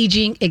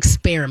aging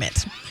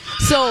experiment.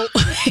 So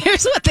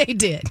here's what they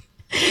did.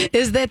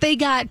 Is that they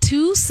got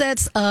 2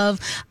 sets of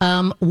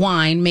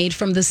wine made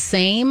from the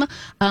same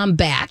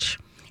batch.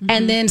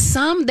 And then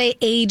some they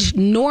aged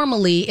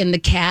normally in the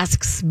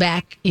casks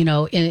back,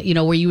 where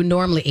you would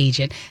normally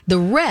age it. The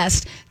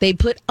rest they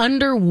put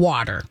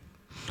underwater.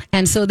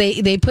 And so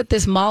they put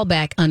this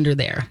Malbec under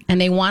there.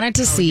 And they wanted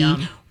to see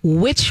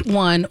which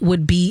one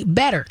would be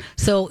better.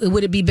 So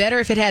would it be better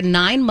if it had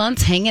 9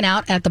 months hanging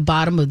out at the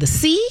bottom of the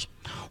sea,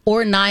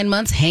 or 9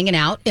 months hanging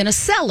out in a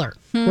cellar,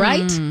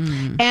 right?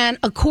 And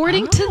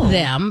according to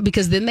them,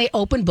 because then they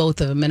opened both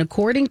of them, and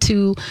according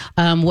to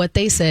what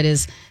they said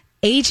is,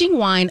 aging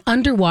wine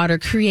underwater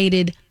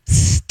created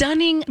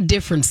stunning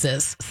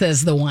differences,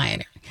 says the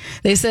winery.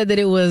 They said that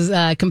it was,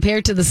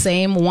 compared to the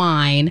same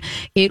wine,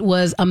 it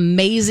was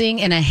amazing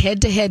in a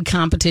head-to-head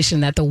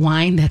competition, that the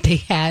wine that they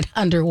had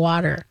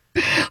underwater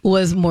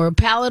was more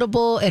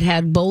palatable, it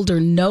had bolder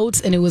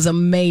notes, and it was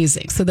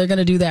amazing. So they're going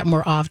to do that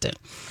more often.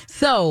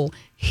 So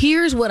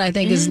here's what I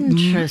think is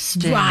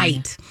interesting.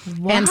 Right.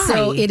 Why? And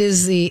so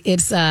it's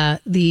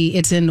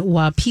in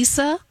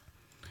Wapisa,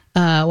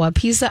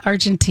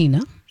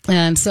 Argentina.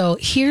 And so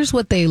here's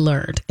what they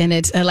learned. And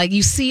it's like,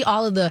 you see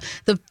all of the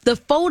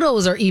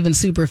photos are even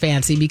super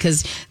fancy,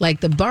 because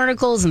like the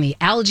barnacles and the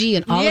algae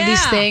and all of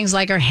these things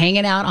like are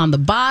hanging out on the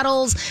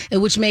bottles,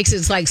 which makes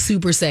it like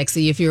super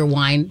sexy if you're a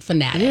wine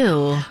fanatic.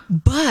 Ew.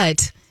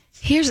 But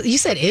you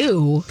said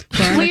ew.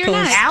 Barnacles.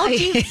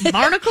 Algae?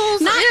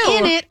 Barnacles? Not Ew.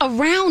 in it,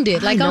 around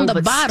it, like on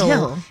the bottle.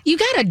 Still. You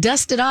got to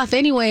dust it off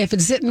anyway if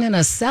it's sitting in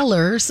a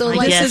cellar. So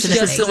This is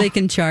just so they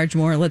can charge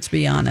more, let's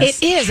be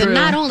honest. It is. True. And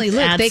not only,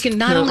 they can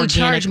not only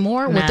charge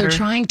more, what they're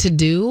trying to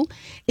do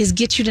is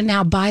get you to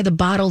now buy the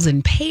bottles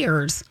in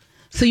pairs,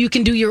 so you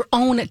can do your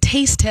own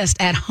taste test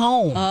at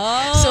home.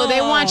 Oh, so they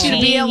want you to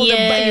be able to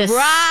buy,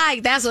 right.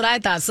 That's what I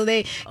thought. So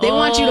they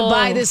want you to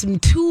buy this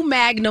 2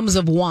 magnums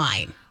of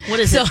wine. What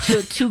is it?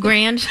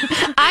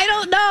 $2,000? I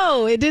don't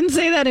know. It didn't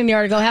say that in the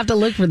article. I'll have to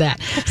look for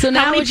that. So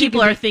now how many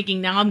people are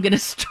thinking, now I'm going to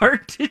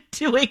start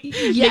making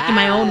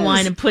my own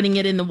wine and putting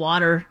it in the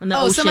water in the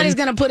ocean? Somebody's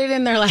going to put it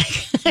in their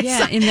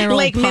in their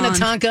Lake pond.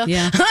 Minnetonka.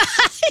 Yeah.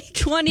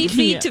 20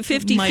 feet to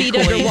 50 feet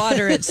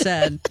underwater, it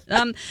said.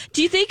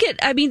 Do you think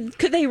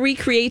could they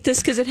recreate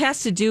this? Because it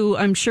has to do,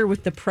 I'm sure,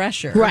 with the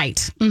pressure. Right.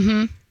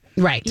 Mm-hmm.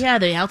 Right. Yeah,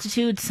 the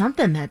altitude,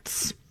 something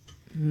that's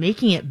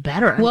making it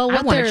better. Well,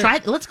 I want to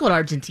try. Let's go to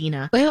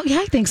Argentina. Well,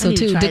 yeah, I think so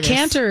too.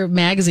 Decanter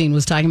magazine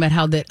was talking about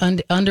how that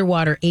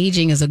underwater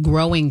aging is a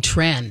growing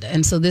trend,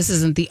 and so this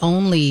isn't the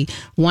only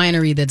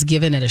winery that's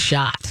given it a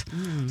shot.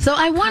 So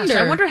I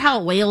wonder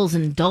how whales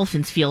and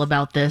dolphins feel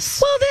about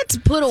this. Well, that's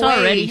put away.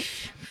 Already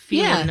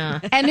feeling,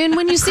 and then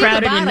when you see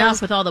crowded the bottles,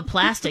 enough with all the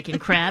plastic and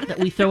crap that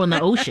we throw in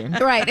the ocean,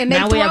 right? And they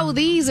throw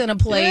these in a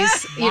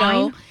place,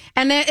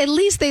 and at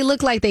least they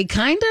look like they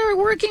kind of are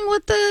working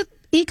with the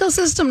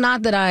ecosystem.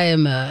 Not that I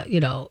am, an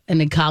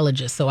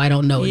ecologist, so I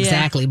don't know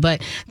exactly.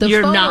 But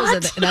You're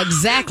photos not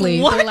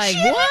exactly. What? They're like,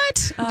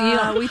 what?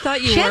 We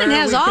thought you. Shannon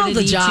has all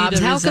the need jobs. you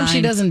to How come she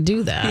resign? doesn't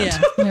do that?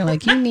 Yeah. They're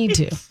like, you need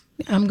to.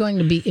 I'm going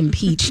to be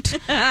impeached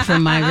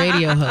from my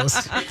radio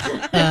host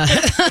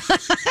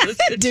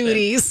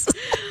duties.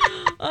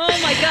 Oh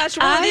my gosh!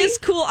 Well, it is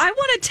cool. I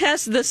want to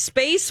test the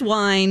space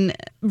wine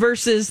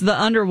versus the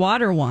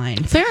underwater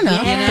wine. Fair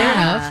enough. Yeah. Fair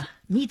enough.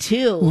 Me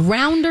too.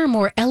 Rounder,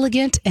 more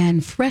elegant,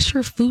 and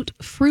fresher fruit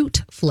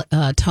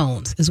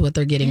tones is what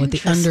they're getting with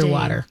the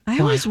underwater I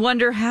always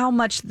wonder how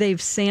much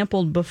they've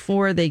sampled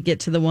before they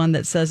get to the one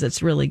that says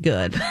it's really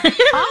good.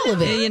 All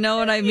of it. You know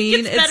what I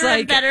mean? It's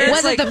like better. It's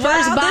Was it like, the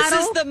first wow, bottle?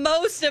 This is the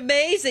most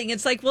amazing.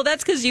 It's like, well,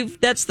 that's because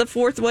that's the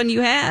 4th one you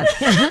had.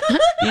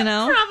 You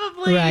know,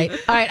 Probably. Right.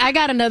 All right. I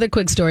got another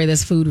quick story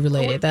that's food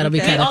related. That'll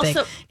be kind of thing.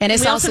 And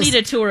we also need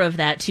a tour of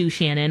that too,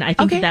 Shannon. I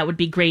think that would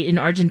be great in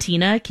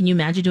Argentina. Can you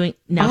imagine doing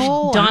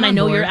now? Dawn, I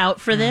know you're out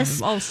for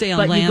this. I'll stay on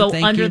but land. You go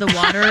thank under you. the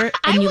water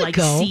and you would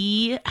go.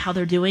 see how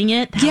they're doing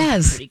it. That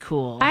would be pretty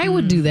cool. I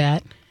would do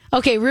that.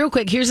 Okay, real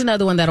quick. Here's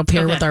another one that'll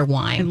pair with our I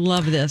wine.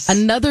 love this.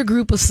 Another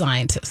group of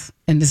scientists,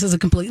 and this is a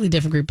completely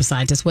different group of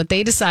scientists. What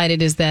they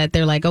decided is that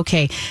they're like,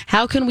 okay,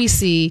 how can we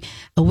see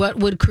what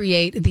would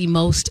create the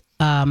most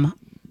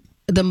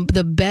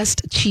the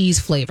best cheese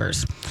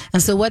flavors?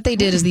 And so what they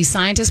did is these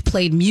scientists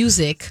played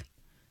music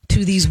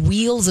to these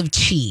wheels of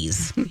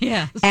cheese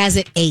as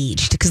it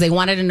aged because they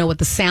wanted to know what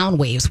the sound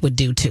waves would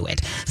do to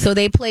it. So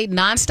they played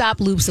nonstop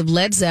loops of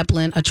Led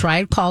Zeppelin, A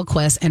Tribe Called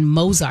Quest, and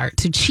Mozart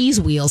to cheese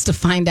wheels to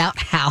find out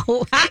how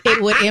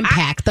it would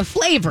impact the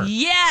flavor.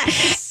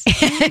 Yes.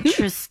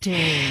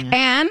 Interesting.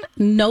 And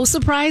no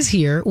surprise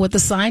here, what the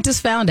scientists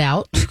found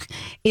out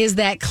is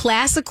that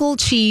classical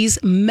cheese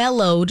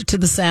mellowed to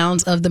the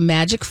sounds of the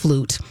magic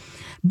flute.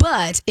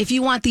 But if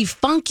you want the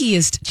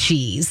funkiest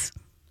cheese,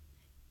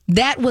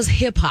 that was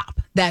hip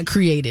hop that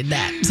created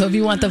that. So if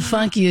you want the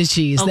funkiest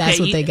cheese, that's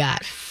what they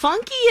got.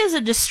 Funky is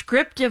a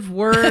descriptive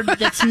word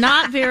that's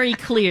not very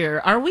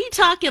clear. Are we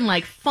talking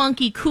like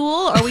funky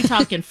cool? Or are we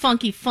talking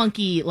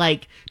funky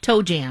like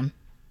toe jam?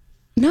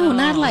 No,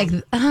 not like,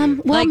 well,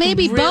 like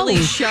maybe really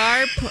both.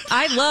 Sharp.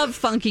 I love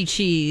funky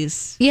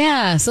cheese.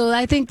 Yeah, so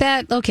I think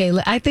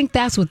I think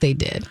that's what they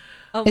did.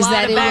 It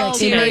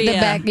made the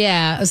back,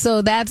 yeah.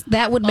 So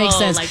that would make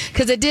sense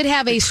because it did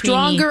have a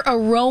stronger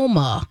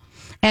aroma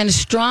and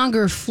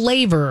stronger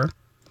flavor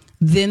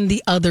than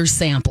the other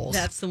samples.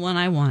 That's the one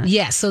I want.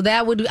 Yes, so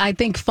that would, I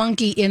think,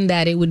 funky in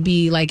that it would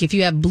be like if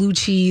you have blue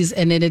cheese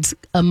and then it's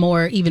a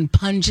more even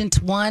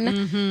pungent one,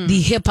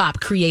 the hip hop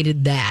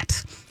created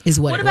that, is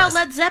what it was. What about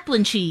Led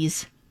Zeppelin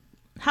cheese?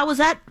 How was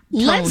that?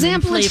 Led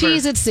Zeppelin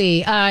cheese, let's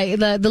see.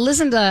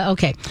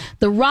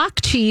 The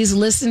rock cheese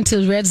listened to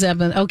Led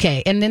Zeppelin.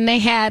 Okay, and then they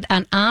had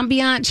an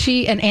ambient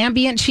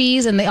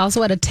cheese, and they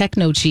also had a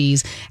techno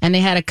cheese, and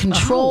they had a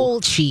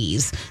control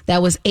cheese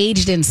that was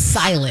aged in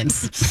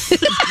silence.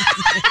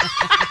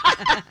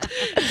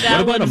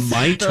 What about a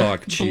My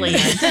Talk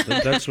cheese?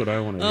 That's what I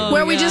want to know.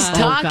 Where we just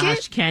talk it?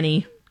 Gosh,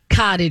 Kenny.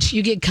 Cottage.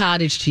 You get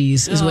cottage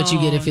cheese is what you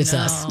get if it's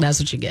us.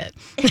 That's what you get.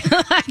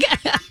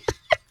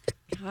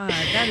 God,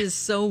 that is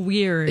so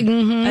weird.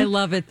 I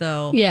love it,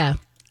 though. Yeah.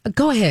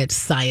 Go ahead,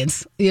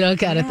 science,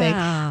 kind of thing.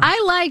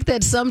 I like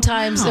that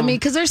sometimes,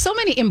 because there's so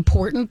many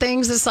important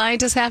things that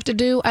scientists have to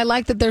do. I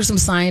like that there's some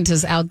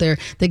scientists out there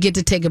that get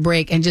to take a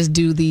break and just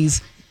do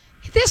these.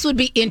 This would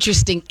be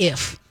interesting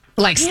if,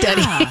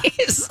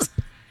 studies.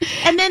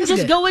 And then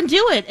just go and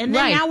do it. And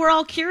then now we're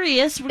all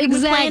curious. We're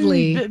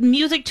playing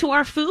music to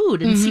our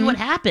food and see what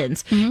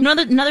happens.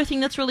 Another thing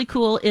that's really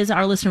cool is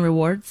our listener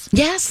rewards.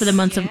 Yes. For the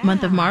month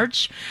of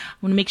March. I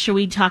want to make sure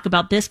we talk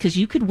about this because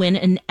you could win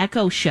an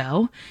Echo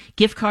Show,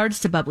 gift cards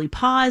to Bubbly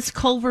Paws,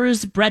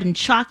 Culver's, Bread and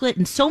Chocolate,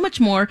 and so much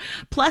more.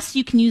 Plus,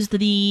 you can use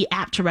the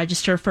app to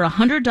register for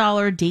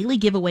 $100 daily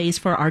giveaways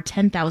for our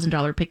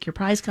 $10,000 Pick Your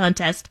Prize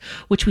contest,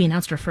 which we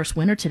announced our first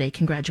winner today.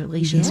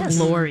 Congratulations,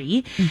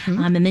 Lori.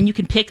 And then you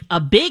can pick a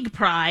big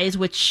prize,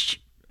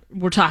 which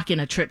we're talking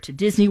a trip to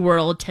Disney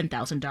World,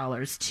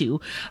 $10,000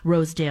 to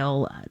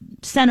Rosedale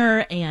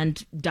Center,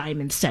 and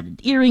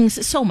diamond-studded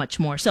earrings, so much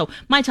more. So,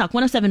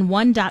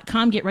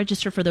 mytalk1071.com. Get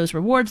registered for those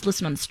rewards,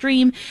 listen on the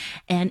stream,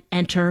 and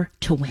enter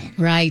to win.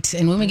 Right.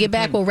 And when we get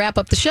back, we'll wrap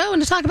up the show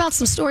and talk about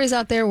some stories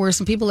out there where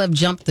some people have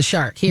jumped the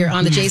shark here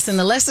on the Jason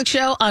Alexis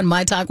Show on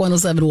My Talk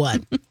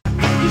 1071.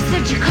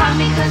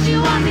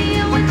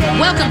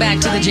 Welcome back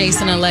to the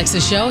Jason and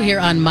Alexis Show here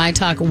on My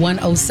Talk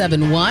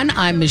 1071.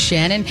 I'm Miss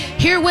Shannon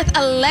here with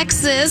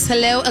Alexis.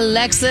 Hello,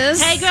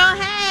 Alexis. Hey, girl.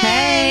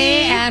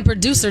 Hey. And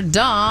producer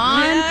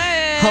Dawn.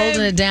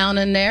 Holding it down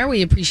in there.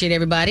 We appreciate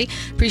everybody.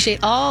 Appreciate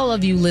all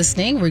of you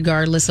listening,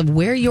 regardless of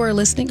where you are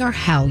listening or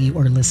how you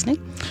are listening.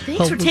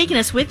 Thanks for taking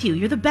us with you.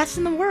 You're the best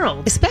in the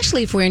world.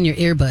 Especially if we're in your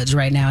earbuds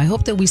right now. I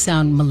hope that we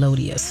sound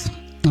melodious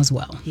as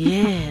well.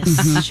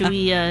 Yes. Should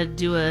we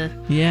do a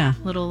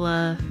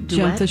little duet?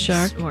 Jump the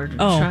shark? Or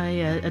try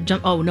a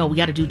jump? Oh, no, we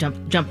got to do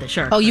jump the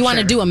shark. Oh, you want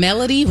to do a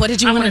melody? What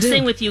did you want to do? I want to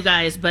sing with you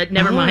guys, but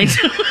never mind.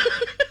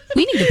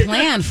 We need to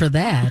plan for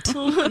that.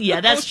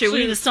 Yeah, that's true. We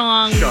need a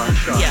song. Shark.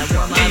 Yeah, it's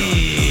not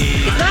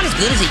as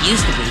good as it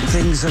used to be.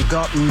 Things have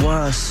gotten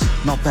worse,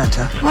 not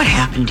better. What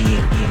happened to you?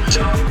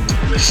 Jump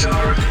the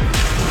shark.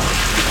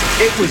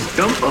 It was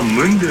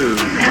Dumpamundo.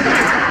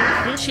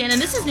 Yeah, Shannon,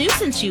 this is new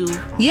since you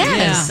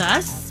asked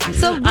us.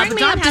 So bring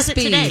me up to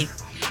speed. Today. Okay.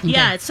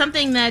 Yeah, it's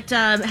something that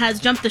has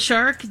jumped the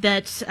shark.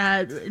 That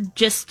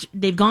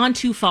they've gone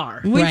too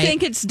far. We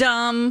think it's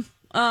dumb.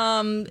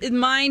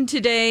 Mine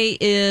today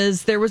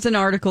is there was an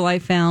article I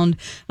found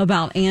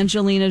about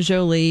Angelina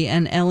Jolie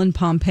and Ellen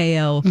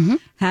Pompeo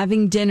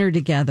having dinner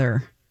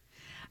together.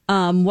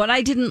 What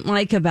I didn't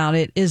like about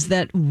it is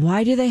that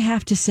why do they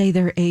have to say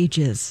their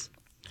ages?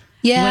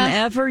 Yeah.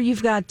 Whenever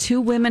you've got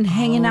two women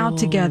hanging out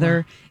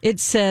together,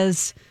 it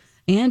says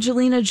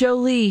Angelina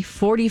Jolie,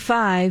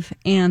 45,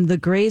 and the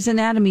Grey's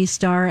Anatomy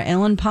star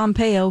Ellen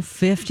Pompeo,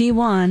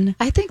 51.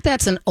 I think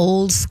that's an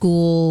old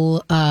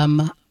school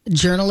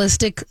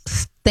journalistic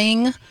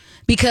thing.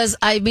 Because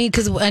I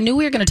knew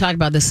we were going to talk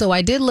about this. So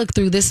I did look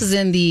through. This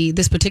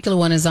particular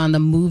one is on the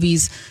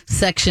movies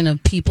section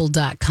of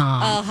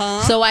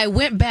people.com. So I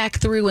went back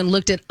through and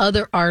looked at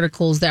other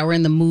articles that were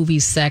in the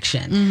movies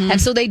section.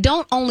 And so they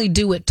don't only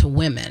do it to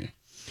women.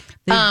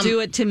 They do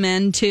it to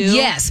men too.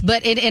 Yes,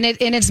 but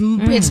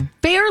it's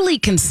fairly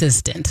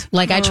consistent.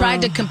 Like I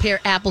tried to compare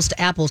apples to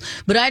apples,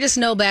 but I just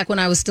know back when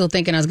I was still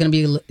thinking I was going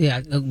to be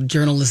a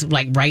journalist,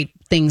 like write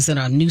things in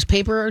a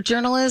newspaper or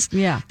journalist.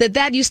 Yeah.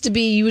 That used to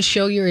be, you would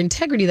show your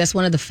integrity. That's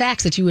one of the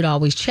facts that you would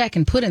always check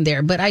and put in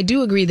there. But I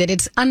do agree that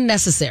it's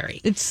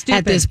unnecessary. It's stupid.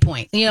 At this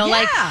point.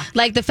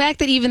 Like the fact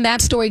that even that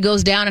story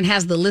goes down and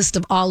has the list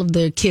of all of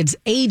the kids'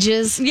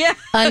 ages. Yeah.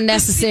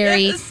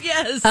 Unnecessary.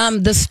 Yes.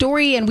 The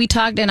story, and we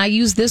talked, and I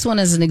used this one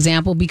as an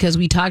example because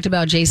we talked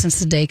about Jason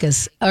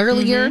Sudeikis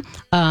earlier,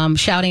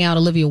 shouting out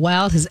Olivia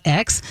Wilde, his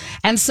ex.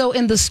 And so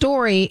in the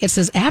story, it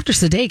says, after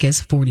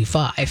Sudeikis,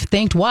 45,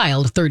 thanked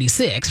Wilde,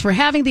 36, for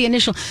having the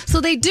initial. So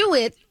they do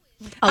it.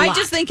 I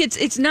just think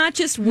it's not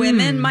just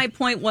women. My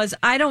point was,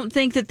 I don't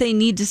think that they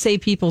need to say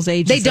people's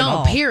ages. They don't. At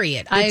all.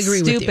 Period. I agree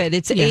with you. It's stupid.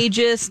 It's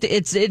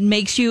ageist. It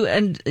makes you,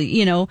 and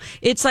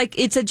it's like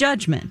it's a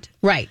judgment,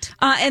 right?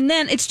 And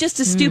then it's just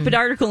a stupid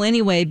article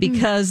anyway,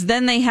 because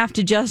then they have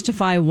to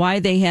justify why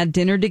they had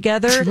dinner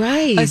together.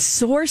 Right. A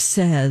source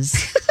says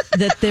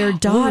that their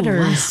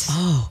daughters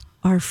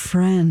are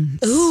friends.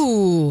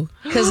 Ooh,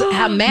 because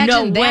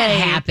imagine that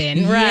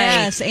happen. Right.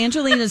 Yes,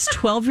 Angelina's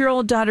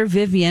 12-year-old daughter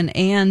Vivian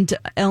and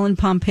Ellen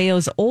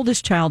Pompeo's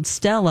oldest child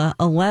Stella,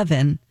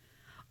 11,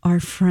 are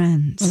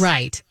friends.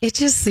 Right. It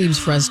just seems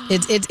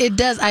frustrating. It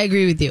does. I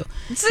agree with you.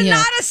 It's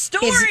not a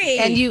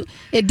story.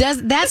 It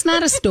does. That's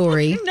not a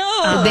story.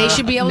 No. They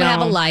should be able to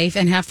have a life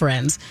and have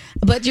friends.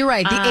 But you're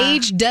right. The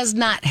age does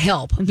not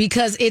help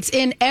because it's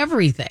in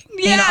everything.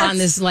 Yes. On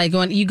this, like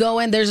when you go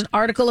in, there's an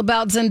article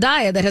about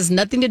Zendaya that has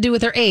nothing to do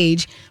with her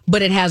age,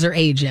 but it has her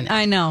age in it.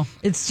 I know.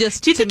 It's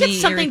just. Do you think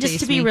it's something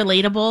just to be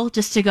relatable?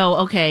 Just to go,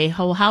 okay,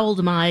 how old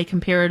am I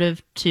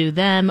comparative to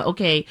them?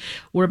 Okay,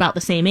 we're about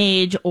the same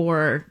age,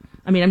 or.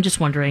 I mean, I'm just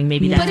wondering,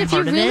 maybe that's part of it.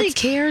 But if you really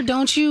care,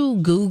 don't you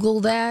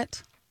Google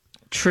that?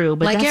 True,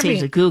 but that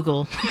saves a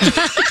Google.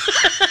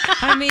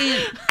 I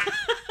mean,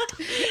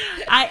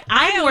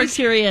 I'm more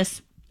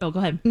curious. Oh, go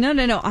ahead.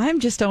 No. I'm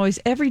just always,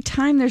 every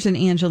time there's an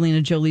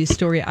Angelina Jolie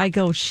story, I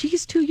go,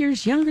 she's 2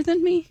 years younger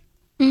than me?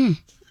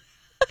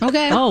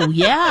 Okay. Oh,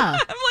 yeah.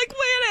 I'm like, wait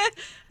a minute.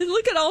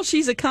 Look at all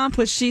she's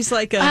accomplished. She's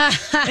like a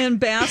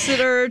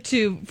ambassador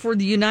for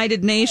the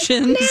United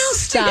Nations. Now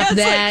stop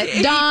that.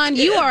 Like Dawn,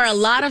 you are a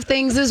lot of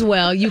things as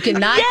well. You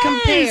cannot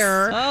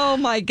compare. Oh,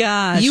 my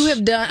gosh. You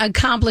have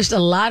accomplished a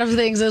lot of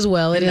things as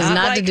well. It is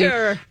not like to do.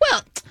 Her.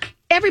 Well,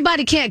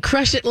 everybody can't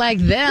crush it like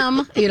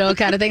them,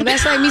 kind of thing.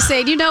 That's like me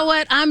saying, you know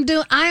what? I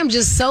am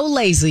just so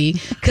lazy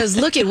because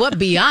look at what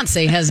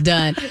Beyonce has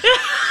done.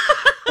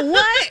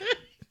 What?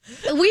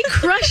 We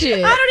crush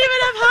it. I don't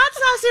even have hot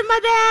sauce in my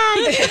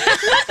bag.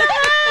 What the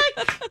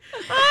heck?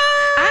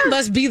 I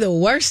must be the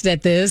worst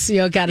at this,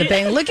 kind of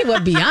thing. Look at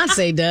what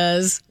Beyonce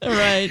does,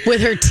 right, with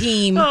her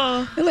team.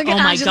 Look at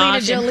Angelina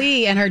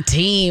Jolie and her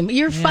team.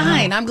 You're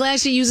fine. I'm glad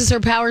she uses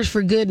her powers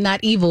for good, not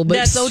evil. But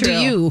that's so true. do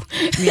you.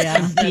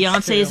 Yeah,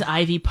 Beyonce's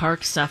Ivy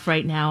Park stuff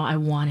right now. I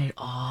want it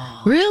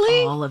all.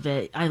 Really, all of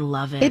it. I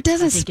love it. It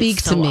doesn't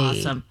speak to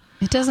me. Awesome.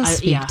 It doesn't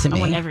speak to me. I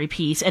want every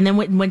piece. And then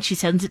when she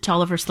sends it to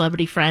all of her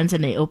celebrity friends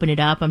and they open it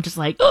up, I'm just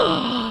like,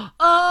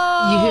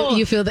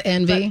 You feel the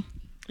envy?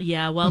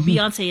 Yeah, well,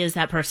 Beyonce is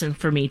that person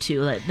for me,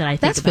 too, that I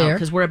think That's about,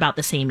 because we're about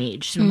the same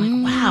age. So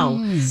I'm like,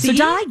 wow. So,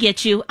 Don, I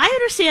get you. I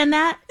understand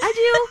that. I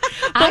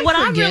do. But what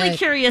I'm really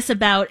curious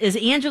about is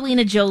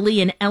Angelina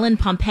Jolie and Ellen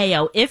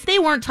Pompeo. If they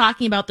weren't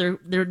talking about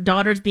their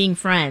daughters being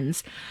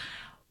friends,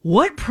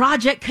 what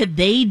project could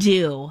they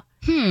do?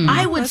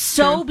 I would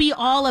be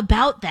all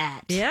about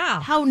that.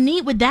 Yeah. How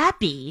neat would that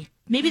be?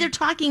 Maybe they're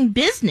talking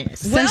business.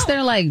 Since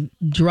they're like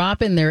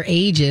dropping their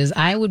ages,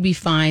 I would be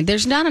fine.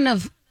 There's not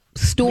enough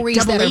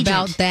stories that are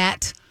about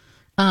that.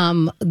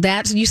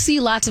 That you see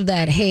lots of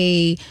that.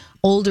 Hey,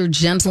 older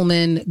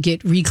gentlemen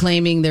get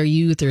reclaiming their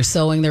youth or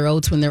sowing their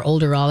oats when they're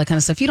older, all that kind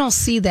of stuff. You don't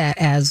see that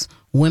as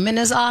women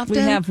as often.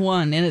 We have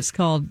one, and it's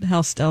called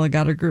How Stella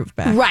Got Her Groove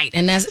Back. Right,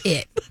 and that's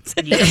it.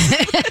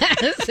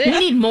 We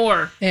need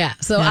more. Yeah,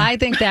 so I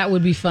think that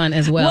would be fun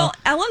as well. Well,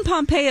 Ellen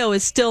Pompeo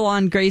is still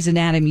on Grey's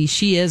Anatomy.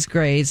 She is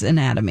Grey's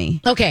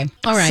Anatomy. Okay,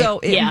 all right. So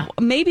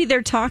maybe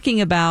they're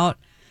talking about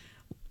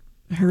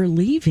her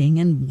leaving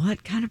and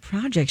what kind of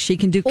projects she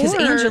can do, because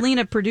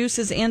Angelina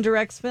produces and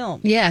directs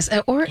film. Yes,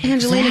 or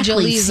Angelina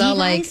Jolie's all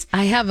like,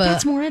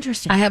 that's more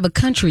interesting. I have a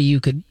country you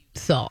could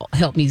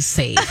help me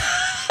save.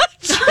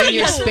 In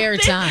your spare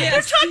time.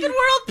 They're talking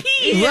world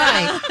peace.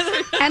 Right.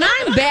 And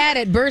I'm bad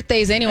at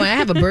birthdays anyway. I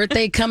have a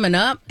birthday coming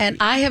up, and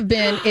I have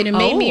been, and it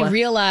made me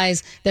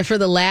realize that for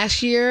the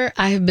last year,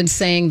 I have been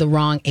saying the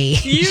wrong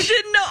age. You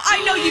didn't know.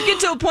 I know you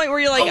get to a point where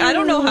you're like, I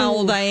don't know how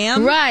old I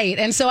am. Right.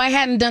 And so I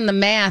hadn't done the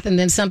math, and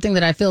then something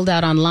that I filled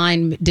out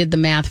online did the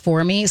math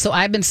for me. So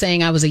I've been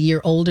saying I was a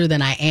year older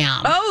than I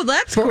am. Oh,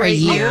 that's for great. a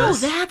year. Oh,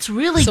 that's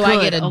really so good. So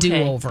I get a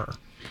do-over.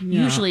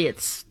 Yeah. Usually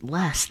it's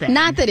less than.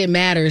 Not that it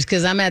matters,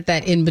 because I'm at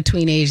that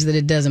in-between age that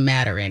it doesn't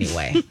matter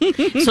anyway.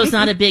 So it's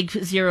not a big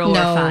 0 or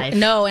 5?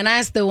 No, and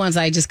that's the ones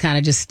I just kind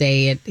of just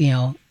stay at,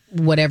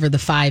 whatever the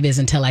 5 is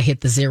until I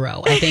hit the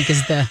 0, I think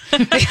is the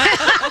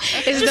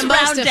is the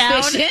most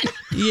efficient.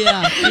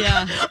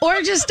 Yeah.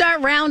 Or just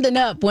start rounding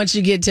up once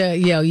you get to,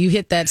 you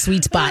hit that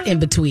sweet spot in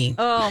between.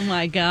 Oh,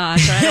 my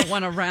gosh. I don't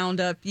want to round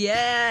up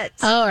yet.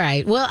 All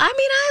right. Well, I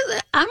mean,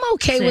 I'm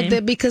okay with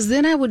it because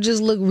then I would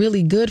just look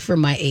really good for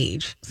my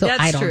age. So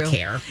That's I don't true.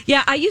 care.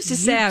 Yeah, I used to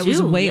say I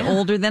was way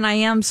older than I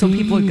am, so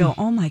people would go,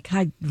 oh, my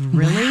God,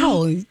 really?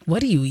 Wow.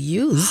 What do you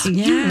use?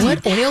 Yeah.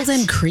 What oils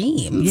and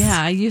creams?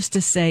 Yeah, I used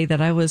to say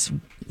that I was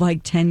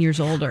like 10 years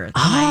older than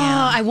I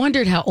am. I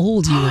wondered how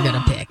old you were going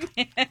to pick.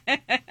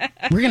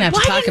 We're going to have to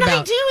talk about...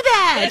 I do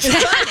that?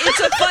 It's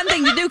a fun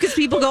thing to do because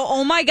people go,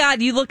 oh my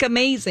God, you look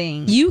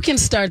amazing. You can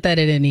start that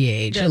at any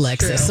age, That's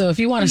Alexis. true. So if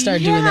you want to start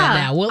doing that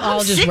now, we'll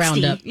all just 60.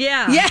 round up.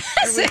 Yeah.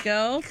 Yes. There we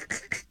go.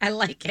 I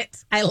like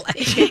it.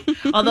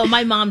 Although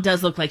my mom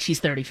does look like she's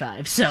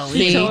 35. So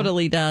She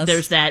totally does.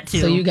 There's that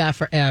too. So you got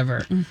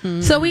forever.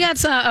 So we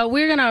got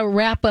we're going to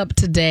wrap up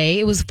today.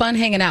 It was fun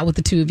hanging out with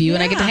the two of you,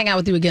 and I get to hang out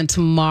with you again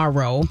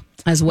tomorrow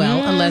as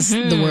well, unless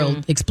the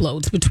world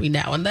explodes between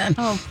now and then.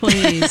 Oh,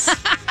 please.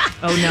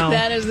 Oh, no.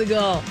 That is the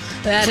goal.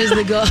 That is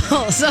the goal.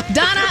 So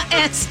Donna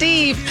and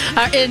Steve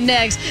are in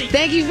next.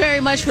 Thank you very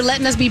much for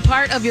letting us be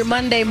part of your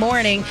Monday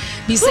morning.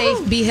 Be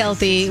safe, be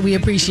healthy. We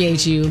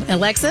appreciate you.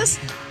 Alexis?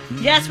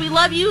 Yes, we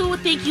love you.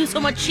 Thank you so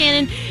much,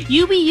 Shannon.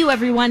 You be you,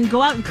 everyone.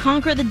 Go out and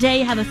conquer the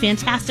day. Have a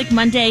fantastic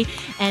Monday.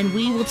 And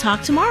we will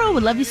talk tomorrow.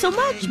 We love you so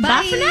much.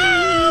 Bye for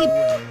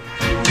now.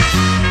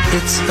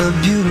 It's a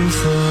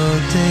beautiful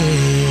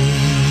day.